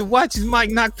times of watching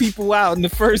Mike knock people out in the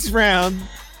first round,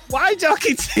 why'd y'all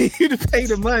continue to pay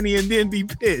the money and then be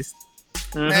pissed?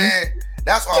 Man,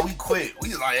 that's why we quit. We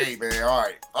was like, hey man, all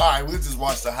right, we'll just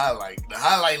watch the highlight. The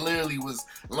highlight literally was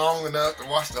long enough to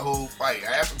watch the whole fight.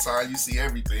 Half the time you see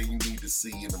everything you need to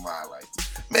see in the highlights.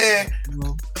 Man,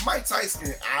 Mike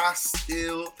Tyson, I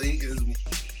still think is the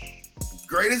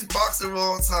greatest boxer of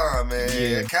all time, man.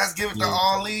 Yeah. Cats give it to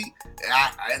Ali,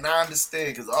 and I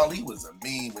understand, because Ali was a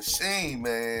mean machine,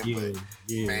 man. Yeah, but,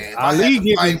 yeah. Man, Ali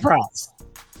giving props.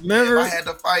 Remember? If I had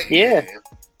to fight, yeah. Man,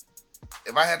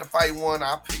 if I had to fight one,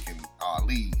 I'm picking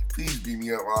Ali. Please beat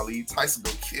me up, Ali. Tyson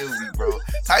gonna kill me, bro.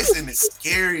 Tyson is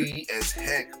scary as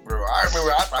heck, bro. I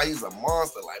remember I thought he was a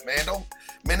monster. Like, man,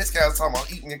 this guy was talking about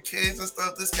eating your kids and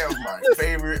stuff. This guy was my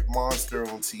favorite monster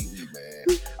on TV,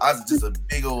 man. I was just a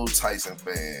big old Tyson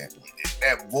fan.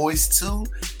 That voice too.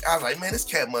 I was like, man, this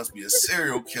cat must be a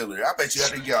serial killer. I bet you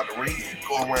had to get out the ring and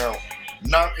go around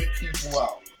knocking people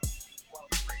out.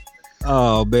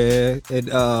 Oh man, and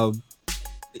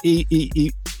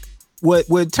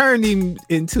what turned him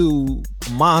into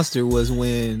a monster was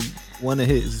when one of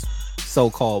his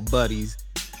so-called buddies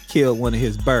killed one of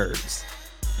his birds,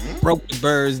 broke the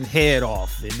bird's head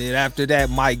off, and then after that,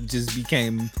 Mike just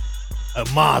became a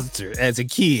monster as a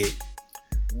kid.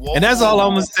 Whoa. And that's all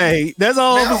I'm gonna say. That's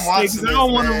all I'm gonna say. I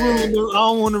don't want to ruin it. I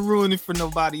don't want to ruin it for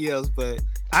nobody else. But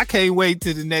I can't wait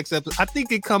to the next episode. I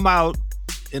think it come out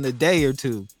in a day or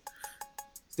two.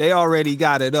 They already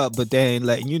got it up, but they ain't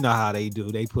letting you know how they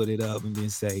do. They put it up and then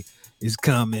say it's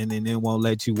coming, and then won't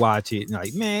let you watch it. And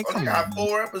like, man, come on. I got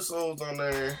 4 episodes on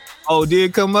there. Oh, did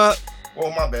it come up?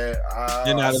 Oh, my bad.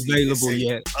 They're not available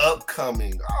yet.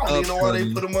 Upcoming. I don't even know why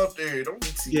they put them up there. Don't be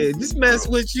just mess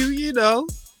with you, you know.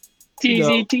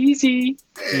 Teasy.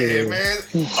 Yeah, man.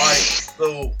 All right,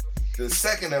 so the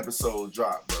second episode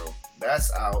dropped, bro.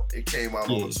 That's out. It came out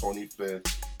on the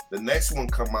 25th. The next one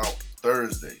come out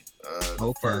Thursday.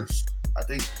 Okay. First, I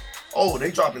think. Oh,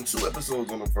 they dropping 2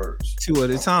 episodes on the first. 2 at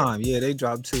a time. Yeah, they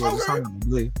dropped 2 at a time, I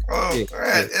believe. Oh,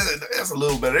 Yeah. That's a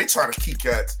little better. They try to keep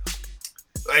cats.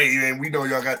 Hey, man, we know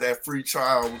y'all got that free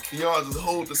trial. Can y'all just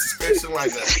hold the suspension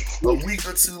like a week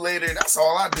or 2 later? That's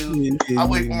all I do. I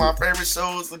wait for my favorite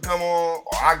shows to come on,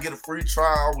 or I get a free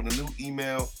trial with a new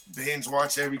email, binge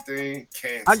watch everything,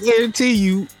 cancel. I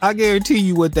guarantee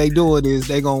you what they doing is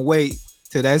they gonna wait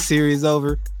till that series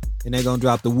over and they gonna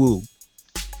drop the Woo.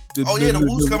 The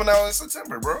Woo's coming out in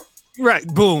September, bro. Right,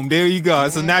 boom, there you go.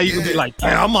 So now you can be like,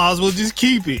 I might as well just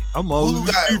keep it. Hulu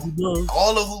got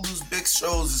all of Hulu's big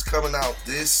shows is coming out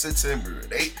this September.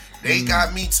 They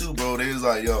got me too, bro. They was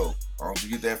like, yo, you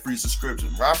get that free subscription.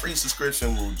 My free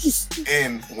subscription will just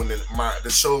end when the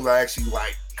shows I actually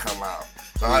like come out.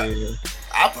 So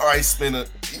I probably spend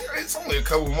it's only a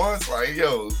couple months, like,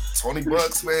 yo,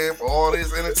 $20, man, for all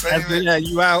this entertainment. Yeah,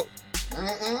 you out.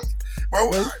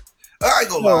 Bro, I ain't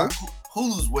gonna lie.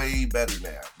 Hulu's way better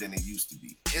now than it used to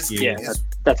be.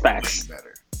 That's facts. Way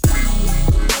better.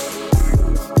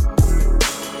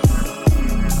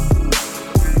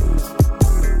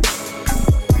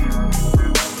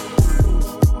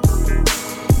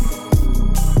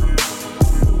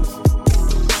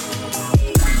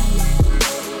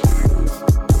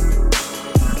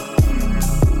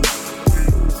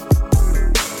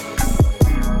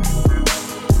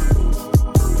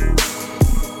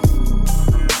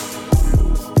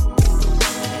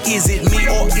 Is it me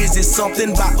or is it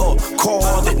something by a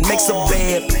car that makes a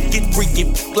bad get freaky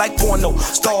like porno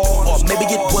star? Or maybe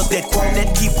it was that chrome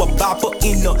that keep a bopper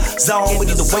in the zone.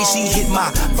 But either way she hit my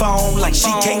phone like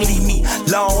she can't leave me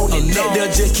alone. And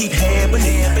that just keep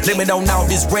happening. Let me know now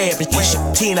this rapping.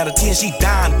 10 out of 10 she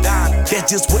dying. That's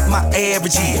just what my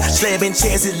average is. Slamming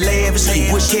chances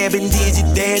lavishly. With cabin digit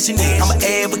dashing it. I'm an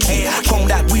advocate.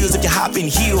 Chromed out wheels if you hop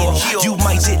in here. You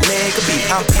might jet lag a bit.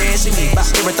 I'm passionate about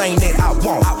everything that I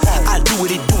want. I do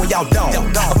what it do and y'all don't.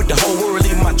 I put the whole world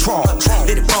in my trunk.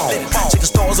 Let it roll. Check the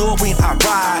stars up when I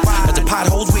ride. Got the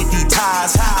potholes with these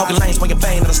ties. Hawking lanes swinging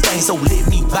bang on the stain, so let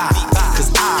me buy.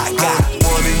 Cause I got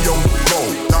money on the floor.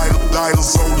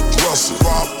 Lighters on the dresser.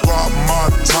 Drop my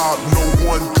top. No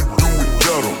one can do it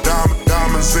better.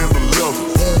 Diamonds in the leather.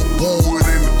 Wood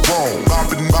in the chrome.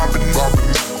 Boppin'.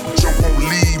 Just won't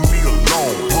leave me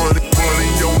alone. Money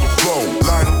on the floor.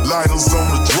 Lighters on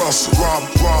the dresser. Drop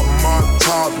my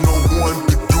top. No one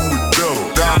can do it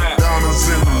better. Diamonds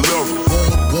in the leather.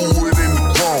 Wood in the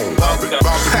chrome. Boppin'.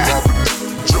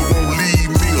 Just won't leave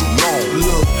me alone.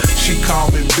 Look, she call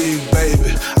me Big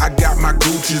Baby. I got my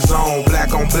Gucci's on,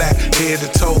 black on black, head to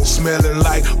toe, smelling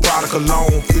like product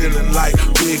cologne, feeling like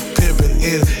big pimpin'.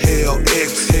 Inhale,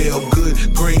 exhale, good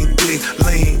green, thick,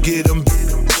 lean, get them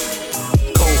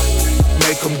cold.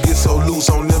 Make them get so loose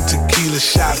on them tequila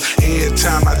shots. Every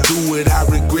time I do it, I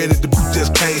regret it. The beat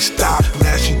just can't stop.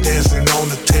 Now she dancing on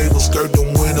the table, skirt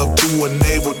done went up to her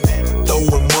neighbor,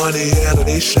 throwing money at her.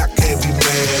 This shot can't be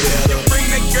mad at her. Bring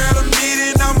that girl a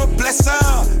meeting, I'ma bless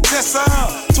her, test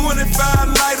her.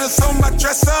 25 lighters on my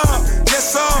dresser,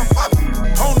 yes sir.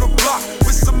 On the block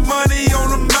with some money on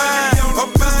the mind. A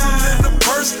pistol in the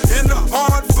purse, in the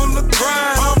heart full of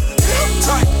grind. Hip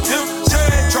tight, MJ,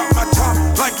 drop my top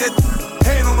like that.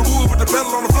 Hand on the wood with the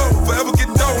pedal on the floor. Forever get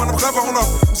dough and I'm clever on up.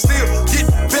 Still get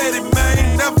petty,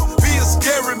 man. Never be a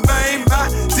scary man. My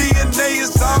DNA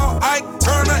is all Ike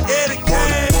Turner, Eddie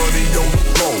Kane. Money on the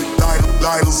floor.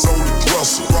 Lighters on the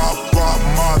dresser. Drop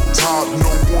my top.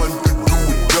 No one can do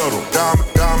it better.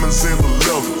 Diamonds in the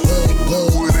leather.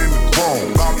 Wood in the chrome.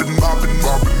 Boppin'.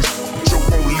 Just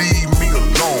won't leave me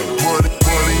alone. Money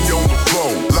on the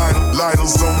floor.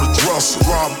 Lighters on the dresser.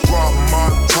 Drop my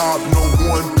top. No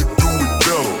one can do it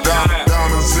better.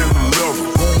 Diamonds in the leather.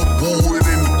 Wood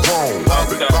in the chrome.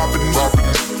 Boppin'.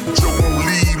 Just won't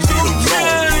leave me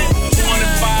alone.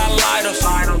 25 lighters,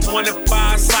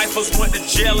 25 ciphers. Went to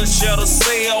jail and shut a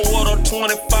cell with a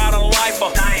 25 to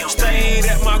lifer. Stayed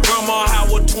at my grandma's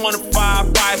house with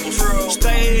 25 Bibles.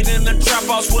 Stayed in the trap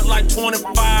house with like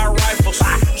 25 rifles.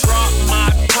 Drop my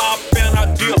top and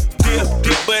I dip.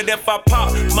 But if I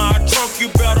pop my trunk, you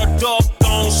better duck,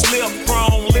 don't slip.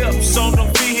 Chrome lips on them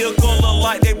vehicle look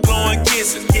like they blowing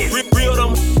kisses. Real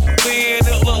them then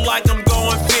it look like I'm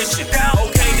going fishing.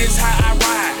 Okay, this how I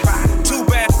ride. Two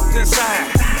bad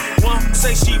inside. One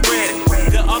say she ready,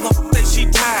 the other say she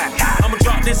tired. I'ma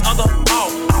drop this other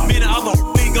off, me and the other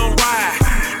we gon' ride.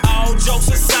 All jokes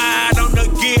aside, I'm the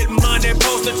get money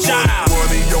poster child.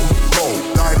 Money on the floor,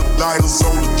 lighters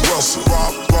on the dresser.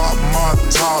 Drop my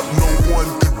top, no one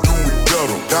can do it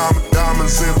better.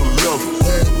 Diamonds in the leather,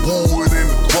 wood in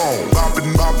the chrome. Boppin',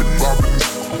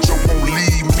 just won't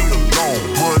leave me alone.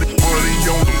 Money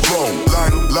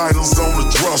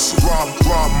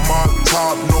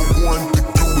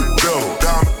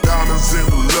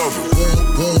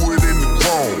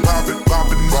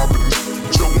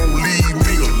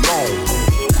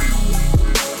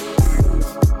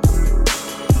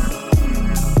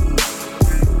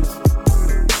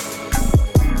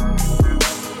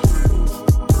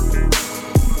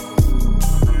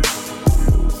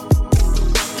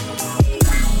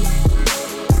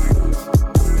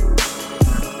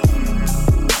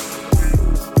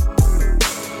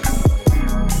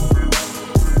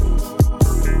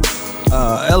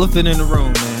elephant in the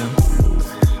room,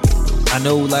 man. I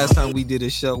know last time we did a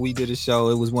show.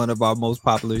 It was one of our most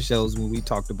popular shows when we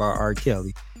talked about R.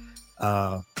 Kelly.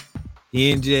 He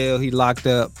in jail. He locked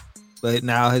up, but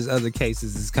now his other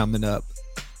cases is coming up.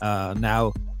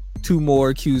 Now, 2 more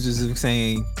accusers of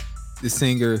saying the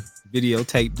singer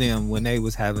videotaped them when they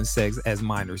was having sex as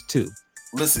minors too.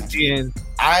 Listen, Jen,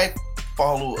 I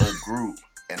follow a group,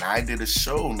 and I did a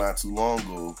show not too long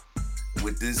ago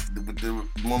with the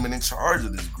woman in charge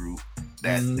of this group.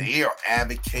 That they are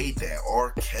advocate that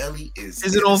R. Kelly is.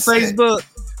 Is it on Facebook?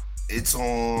 It's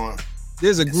on.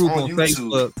 There's a group on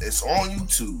Facebook. It's on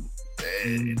YouTube.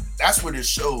 And that's where this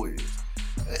show is.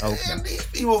 Okay. And these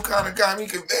people kind of got me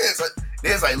convinced.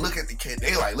 There's like, look at the kid.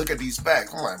 They like, look at these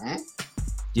facts. I'm like,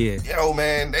 Yeah. Yo,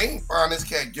 man, they ain't find this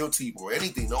cat guilty for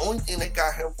anything. The only thing they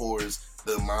got him for is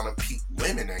the amount of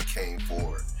women that came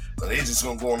forward. So they just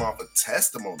gonna go off a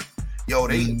testimony. Yo,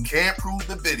 they can't prove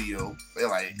the video. They're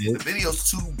like, the video's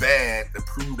too bad to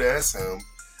prove that's him.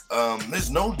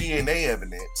 There's no DNA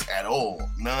evidence at all.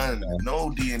 None. No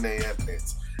DNA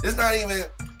evidence. It's not even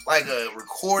like a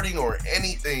recording or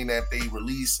anything that they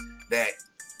release that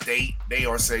they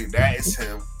are saying that is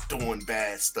him doing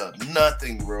bad stuff.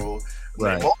 Nothing, bro.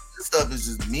 Right. Like, most of this stuff is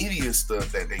just media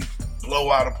stuff that they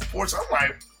blow out of proportion. I'm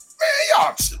like,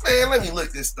 man, let me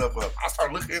look this stuff up. I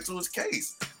started looking into his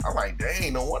case. I'm like,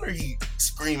 dang, no wonder he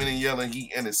screaming and yelling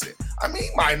he innocent. I mean, he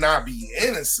might not be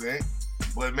innocent,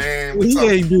 but man, he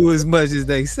ain't do as much as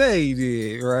they say he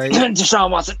did, right?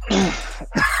 Deshaun Watson.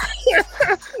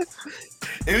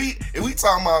 if we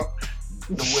talking about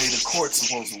the way the court's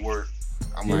supposed to work,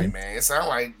 I'm like, man, it sounds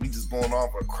like we just going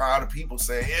off a crowd of people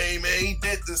saying, hey, man, he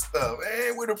did this stuff.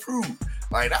 Hey, where the proof?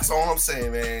 Like, that's all I'm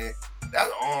saying, man.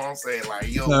 That's all I'm saying.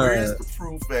 Like, yo, where's the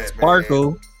proof at,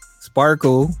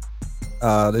 Sparkle,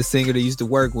 the singer that used to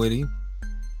work with him,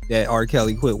 that R.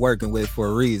 Kelly quit working with for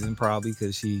a reason, probably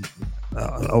because she,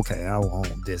 okay, I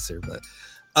won't diss her,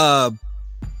 but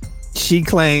she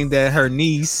claimed that her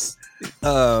niece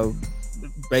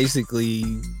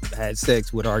basically had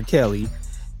sex with R. Kelly.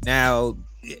 Now,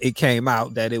 it came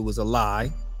out that it was a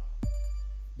lie.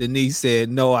 The niece said,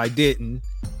 no, I didn't.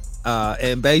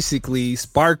 And basically,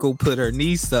 Sparkle put her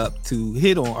niece up to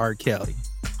hit on R. Kelly.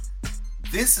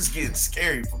 This is getting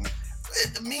scary for me.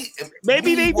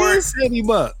 Maybe they did set him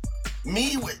up.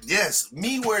 Even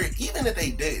if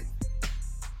they did,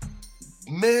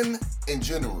 men in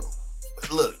general,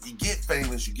 look, you get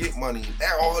famous, you get money.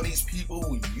 Now all these people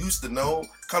who you used to know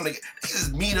come together. They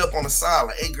just meet up on the side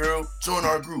like, hey girl, join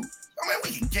our group. I mean,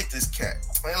 we can get this cat.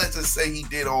 Man, let's just say he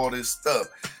did all this stuff.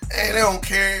 And they don't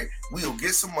care. We'll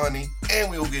get some money and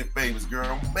we'll get famous,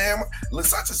 girl. Man,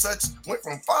 such and such went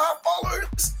from 5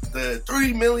 followers to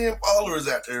 3 million followers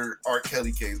after R.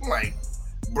 Kelly case. I'm like,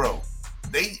 bro,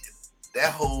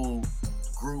 that whole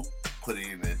group put it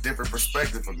in a different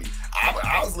perspective for me.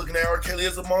 I was looking at R. Kelly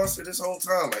as a monster this whole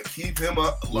time. Like, keep him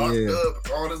up, locked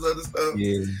up, all this other stuff.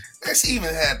 Yeah. And she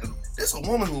even had there's a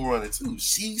woman who run it too.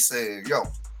 She said, yo,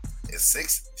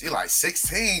 she like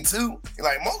 16 too.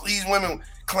 Like, most of these women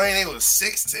claim they was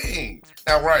 16.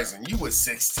 Now, Ryzen, you was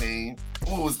 16.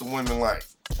 What was the women like?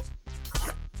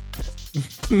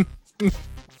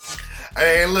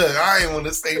 Hey, look, I ain't want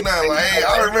to say nothing. Like, hey,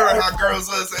 I remember how girls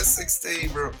was at 16,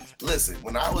 bro. Listen,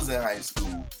 when I was in high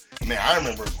school, man, I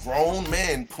remember grown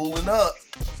men pulling up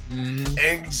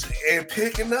and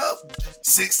picking up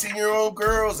 16-year-old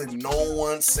girls and no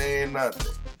one saying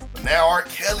nothing. But now R.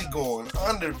 Kelly going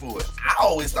under for it. I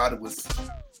always thought it was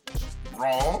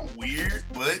wrong, weird,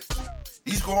 but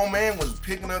these grown men was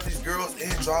picking up these girls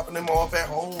and dropping them off at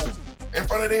home in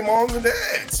front of their moms and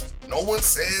dads. No one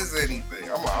says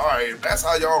anything. I'm like, all right, if that's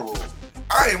how y'all roll,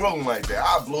 I ain't rolling like that.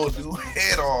 I'll blow a dude's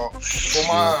head off for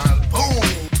my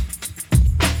boom.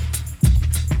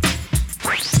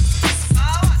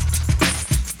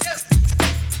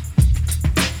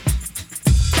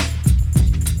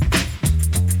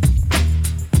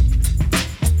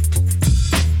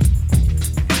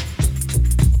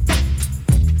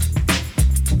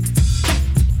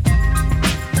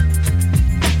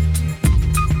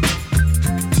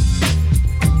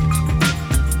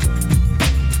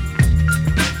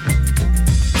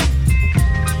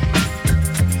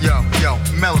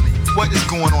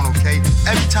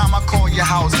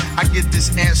 I get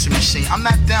this answer machine. I'm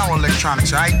not down on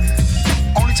electronics, right?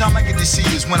 Only time I get to see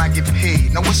you is when I get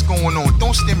paid. Now what's going on?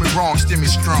 Don't steer me wrong, steer me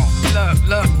strong.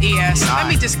 Look, ES, let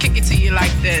me just kick it to you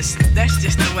like this. That's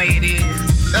just the way it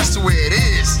is. That's the way it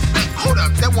is? Hold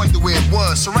up, that wasn't the way it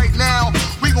was. So right now,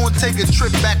 we gonna take a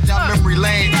trip back down memory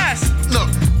lane. Yes. Look,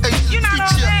 hey,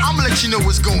 I'm gonna let you know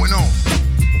what's going on.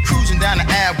 Cruising down the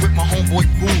Ave with my homeboy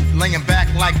Boo, laying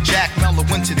back, like Jack Mello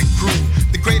into the groove.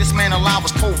 The greatest man alive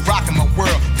was cold rocking my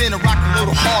world. Then it rocked a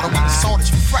little harder when I saw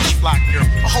this fresh fly girl.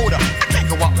 But hold up, I can't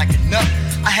go out like a nut.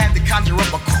 I had to conjure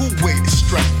up a cool way to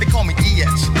strut. They call me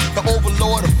ES, the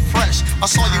overlord of fresh. I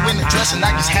saw you in the dress and I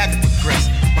just had to progress.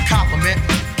 My compliment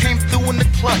came through in the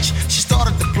clutch. She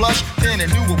started to blush, then I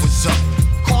knew what was up.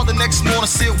 Called the next morning,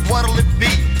 said what'll it be?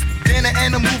 Dinner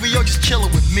and a movie, you're just chilling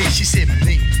with me. She said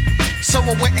me. So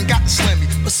I went and got the Slimmy.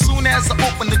 But soon as I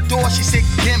opened the door, she said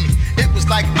gimme. It was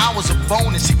like I was a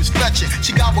bone and she was fetching.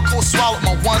 She got what cold swallowed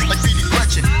my ones like Dee Dee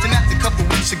Gretchen. Then after a couple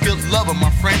weeks of good loving,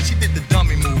 my friend, she did the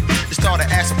dummy move. They started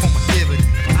asking for my dividend.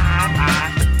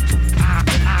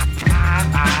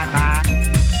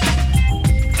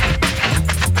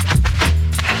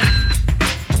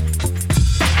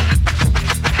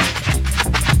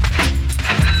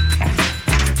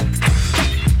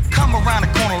 Come around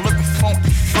the corner looking funky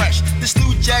fresh. This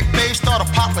new Jack babe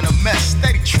started popping a mess.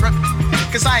 Steady tripping,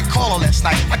 cause I ain't call her last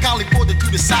night. I kindly pulled her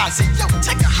through the side and said, yo,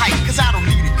 take a hike, cause I don't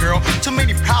need it, girl. Too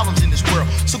many problems in this world,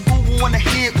 so go on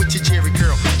ahead with your Jerry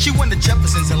girl. She won the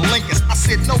Jeffersons and Lincolns. I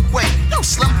said, no way, no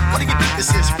Slim, what do you think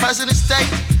this is, President's Day?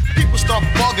 People start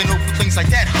bugging over things like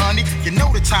that, honey. You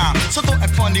know the time, so don't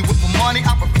act funny with my money.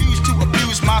 I refuse to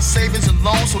abuse my savings and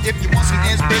loans. So if you want some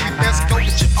ends, baby, best go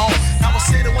get your own. Now I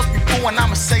said it once before and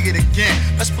I'ma say it again.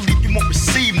 Best believe you won't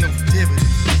receive no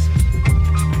dividends.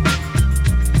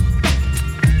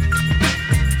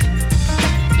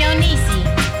 Yo, Niecy,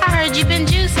 I heard you been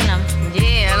juicing them.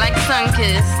 Yeah, like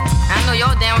Sunkissed. I know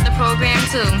you're down with the program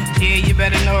too. Yeah, you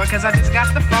better know it, cause I just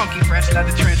got the funky fresh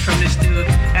leather trench from this dude.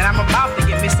 And I'm about to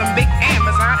get me some big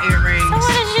Amazon earrings. So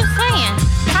what is you saying?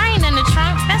 I ain't in the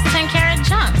trunk, that's 10 karat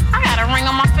junk. I got a ring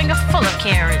on my finger full of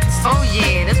carats. Oh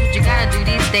yeah, that's what you gotta do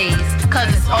these days.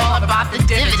 Cause it's all about the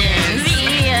dividends.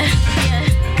 Yeah.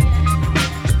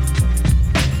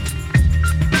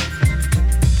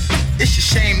 It's a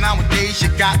shame nowadays you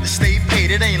got to stay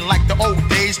paid. It ain't like the old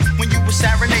days when you were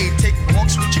serenade, taking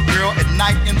walks with your girl at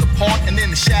night in the park and in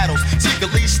the shadows.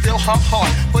 Secretly still her heart,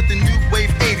 but the new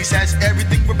wave 80s has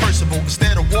everything reversible.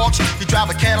 Instead of walks, you drive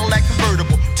a Cadillac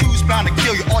convertible. Two's bound to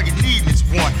kill you, all you need is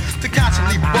one to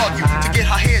constantly bug you to get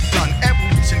her hair done.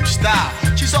 Evolution new style.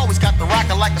 She's always got the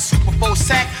rocker like a Super Bowl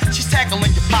sack. She's tackling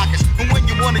your pockets, and when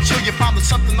you wanna chill, you find that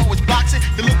something always blocks it.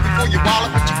 You're looking for your wallet,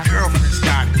 but your girlfriend's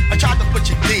got it. I tried to put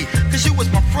your D. Cause you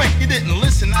was my friend, you didn't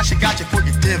listen, now she got you for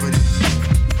your dividends.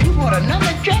 You bought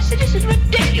another dress? This is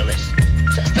ridiculous.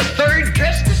 That's the third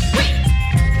dress this week.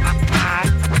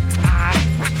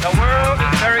 The world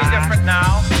is very different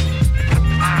now.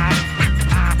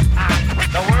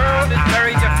 The world is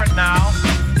very different now.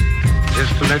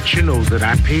 Just to let you know that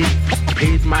I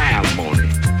paid my alimony.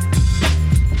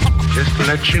 Just to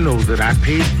let you know that I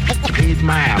paid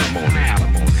my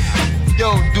alimony.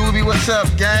 Yo, Doobie, what's up,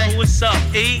 gang? Yo, what's up,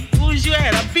 E? Where's you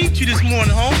at? I beat you this morning,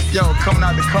 home. Yo, coming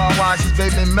out the car wash, this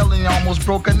baby Melanie almost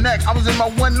broke her neck. I was in my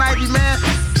 190, man.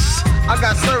 I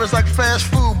got service like fast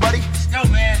food, buddy. Yo,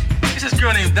 man, it's this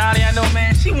girl named Donnie, I know,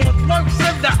 man. She wants to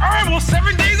work the herbal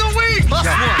 7 days a week.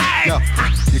 Yo,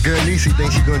 your girl Niecy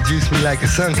thinks she gonna juice me like a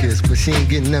Sunkissed, but she ain't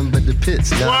getting nothing but the pits,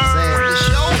 know what I'm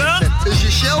saying? The show? Is your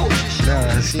show?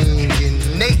 Nah, she ain't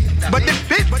getting Nate. But the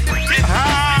pit?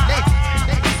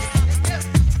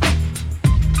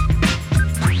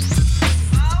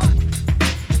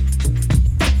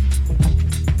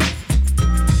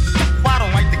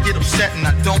 And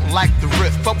I don't like the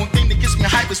riff, but one thing that gets me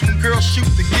hype is when girls shoot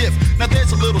the gift. Now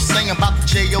there's a little saying about the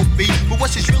J.O.B., but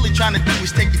what she's really trying to do is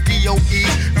take your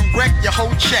DOEs and wreck your whole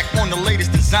check on the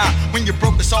latest design. When you're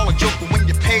broke, it's all a joke, but when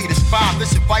you're paid, it's fine.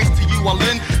 This advice to you all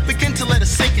in, begin to let it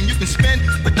sink and you can spend,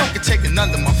 but don't get taken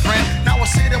under, my friend. Now I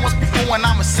said it once before and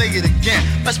I'ma say it again.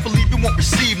 Best believe you won't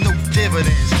receive no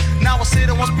dividends. Now I said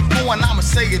it once before and I'ma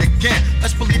say it again.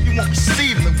 Best believe you won't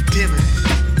receive no dividends.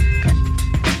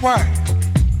 Word.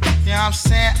 You know what I'm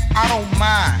saying? I don't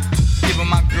mind giving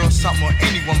my girl something, or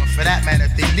any woman for that matter,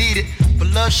 if they need it.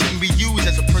 But love shouldn't be used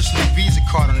as a personal visa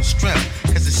card on the strength.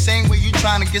 Cause the same way you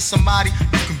trying to get somebody,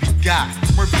 you can be got.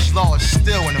 Murphy's Law is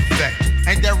still in effect.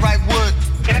 Ain't that right, Wood?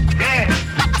 Yeah.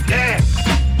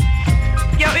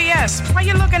 Yo, ES, why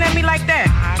you looking at me like that?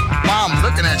 Why I'm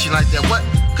looking at you like that? What?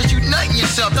 Cause you nutting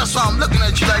yourself, that's why I'm looking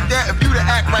at you like that. If you'd have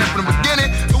act right from the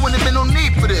beginning, there wouldn't have been no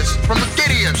need for this. From the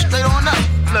giddy up, straight on up.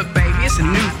 Look, baby, it's a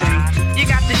new thing. You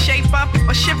got to shape up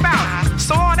or ship out.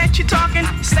 So all that you talking,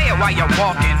 say it while you're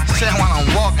walking. Say it while I'm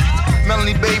walking.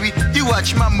 Melanie, baby, you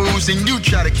watch my moves and you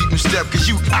try to keep them step, cause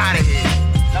you out of here.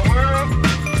 The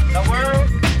world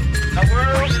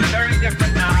is very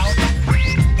different now.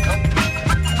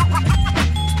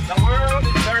 The world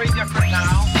is very different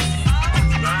now.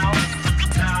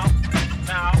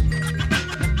 Now.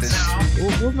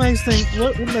 What makes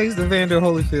the Vander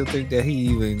Holyfield think that he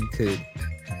even could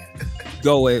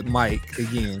go at Mike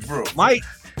again? Bro. Mike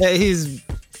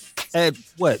at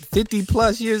what 50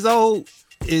 plus years old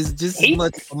is just as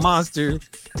much a monster.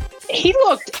 He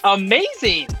looked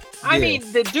amazing. I mean,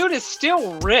 the dude is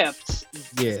still ripped.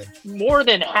 Yeah. More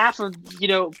than half of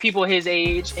people his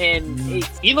age, and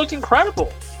he looked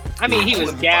incredible. I mean, he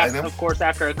was gassed, of course,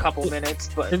 after a couple minutes,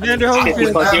 but Vander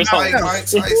Holyfield, Mike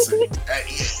Tyson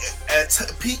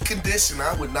at peak condition,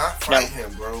 I would not fight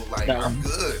him, bro. Like I'm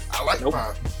good. I like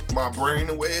my brain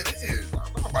the way it is.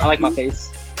 I like my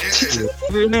face.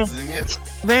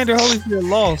 Vander Holyfield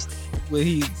lost when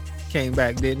he came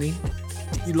back, didn't he?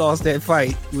 He lost that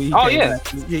fight. When he came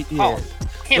back. Yeah.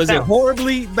 Was it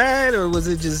horribly bad, or was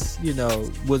it just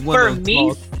was one for of those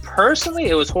me personally?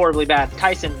 It was horribly bad.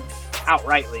 Tyson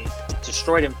outrightly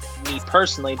destroyed me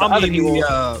personally. But other people,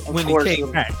 when he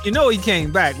came back, he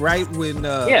came back right when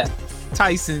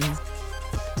Tyson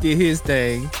did his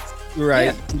thing,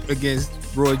 right against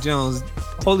Roy Jones.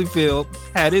 Holyfield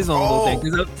had his own little thing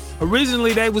because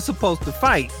originally they were supposed to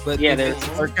fight, but it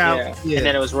didn't work out. Yeah. And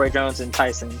then it was Roy Jones and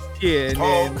Tyson. Yeah.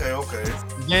 And then okay.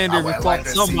 Vander fought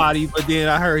somebody, but then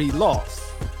I heard he lost.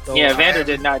 So Vander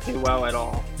did not do well at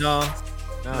all. No.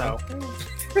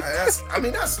 That's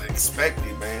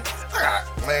expected, man.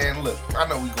 Look, I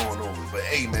know we going over, but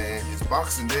hey, man, is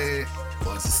boxing dead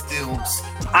or is it still?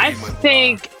 I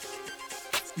think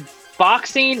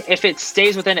boxing, if it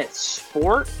stays within its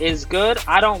sport, is good.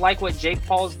 I don't like what Jake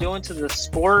Paul's doing to the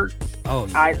sport. Oh,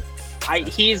 yeah.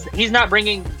 He's not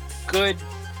bringing good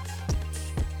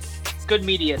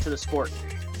media to the sport.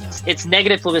 No. It's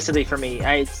negative publicity for me.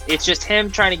 It's just him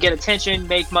trying to get attention,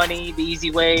 make money the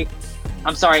easy way.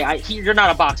 I'm sorry, you're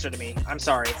not a boxer to me. I'm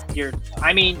sorry. You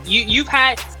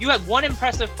had one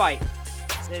impressive fight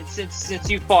since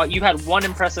you fought. You had one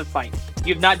impressive fight.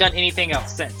 You've not done anything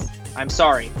else since. I'm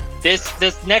sorry.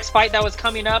 This next fight that was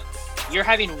coming up, you're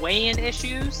having weigh-in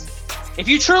issues. If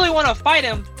you truly want to fight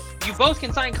him, you both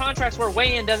can sign contracts where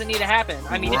weigh-in doesn't need to happen.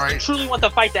 I mean, if you truly want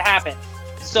the fight to happen.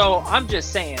 So I'm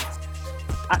just saying,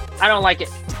 I don't like it.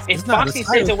 If boxing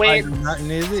stays away,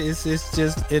 nothing is it? It's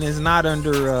just, and it's not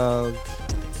under the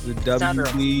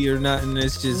WB or nothing.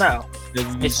 It's just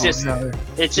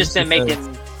It's just them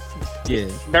making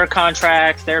their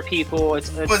contracts, their people.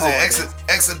 It's was it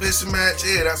exhibition match?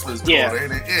 Yeah, that's what it's called.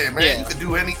 Ain't it? Yeah, man, you can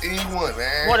do anything you want,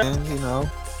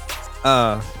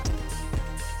 man.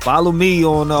 Follow me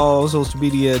on all social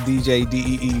media, DJ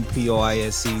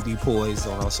DEEPOISC,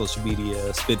 DPoise on all social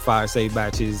media, Spitfire Save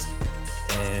Matches,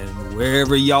 and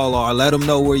wherever y'all are, let them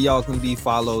know where y'all can be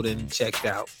followed and checked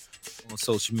out on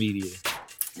social media.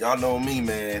 Y'all know me,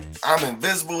 man. I'm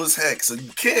invisible as heck, so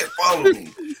you can't follow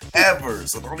me ever.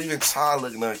 So don't even try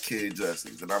looking at Kid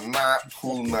Justice, and I'm not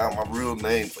pulling out my real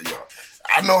name for y'all.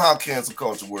 I know how cancel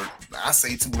culture works. I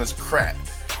say too much crap.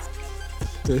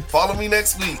 Follow me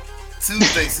next week.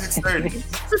 Tuesday, 6:30.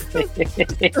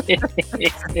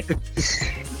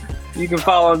 You can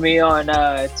follow me on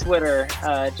Twitter,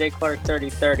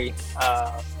 jclark3030.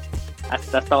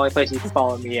 That's the only place you can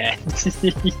follow me at.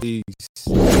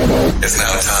 It's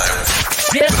now time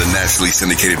for the nationally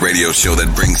syndicated radio show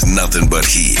that brings nothing but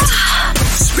heat.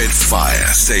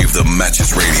 Spitfire Save the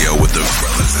Matches Radio with the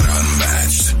brothers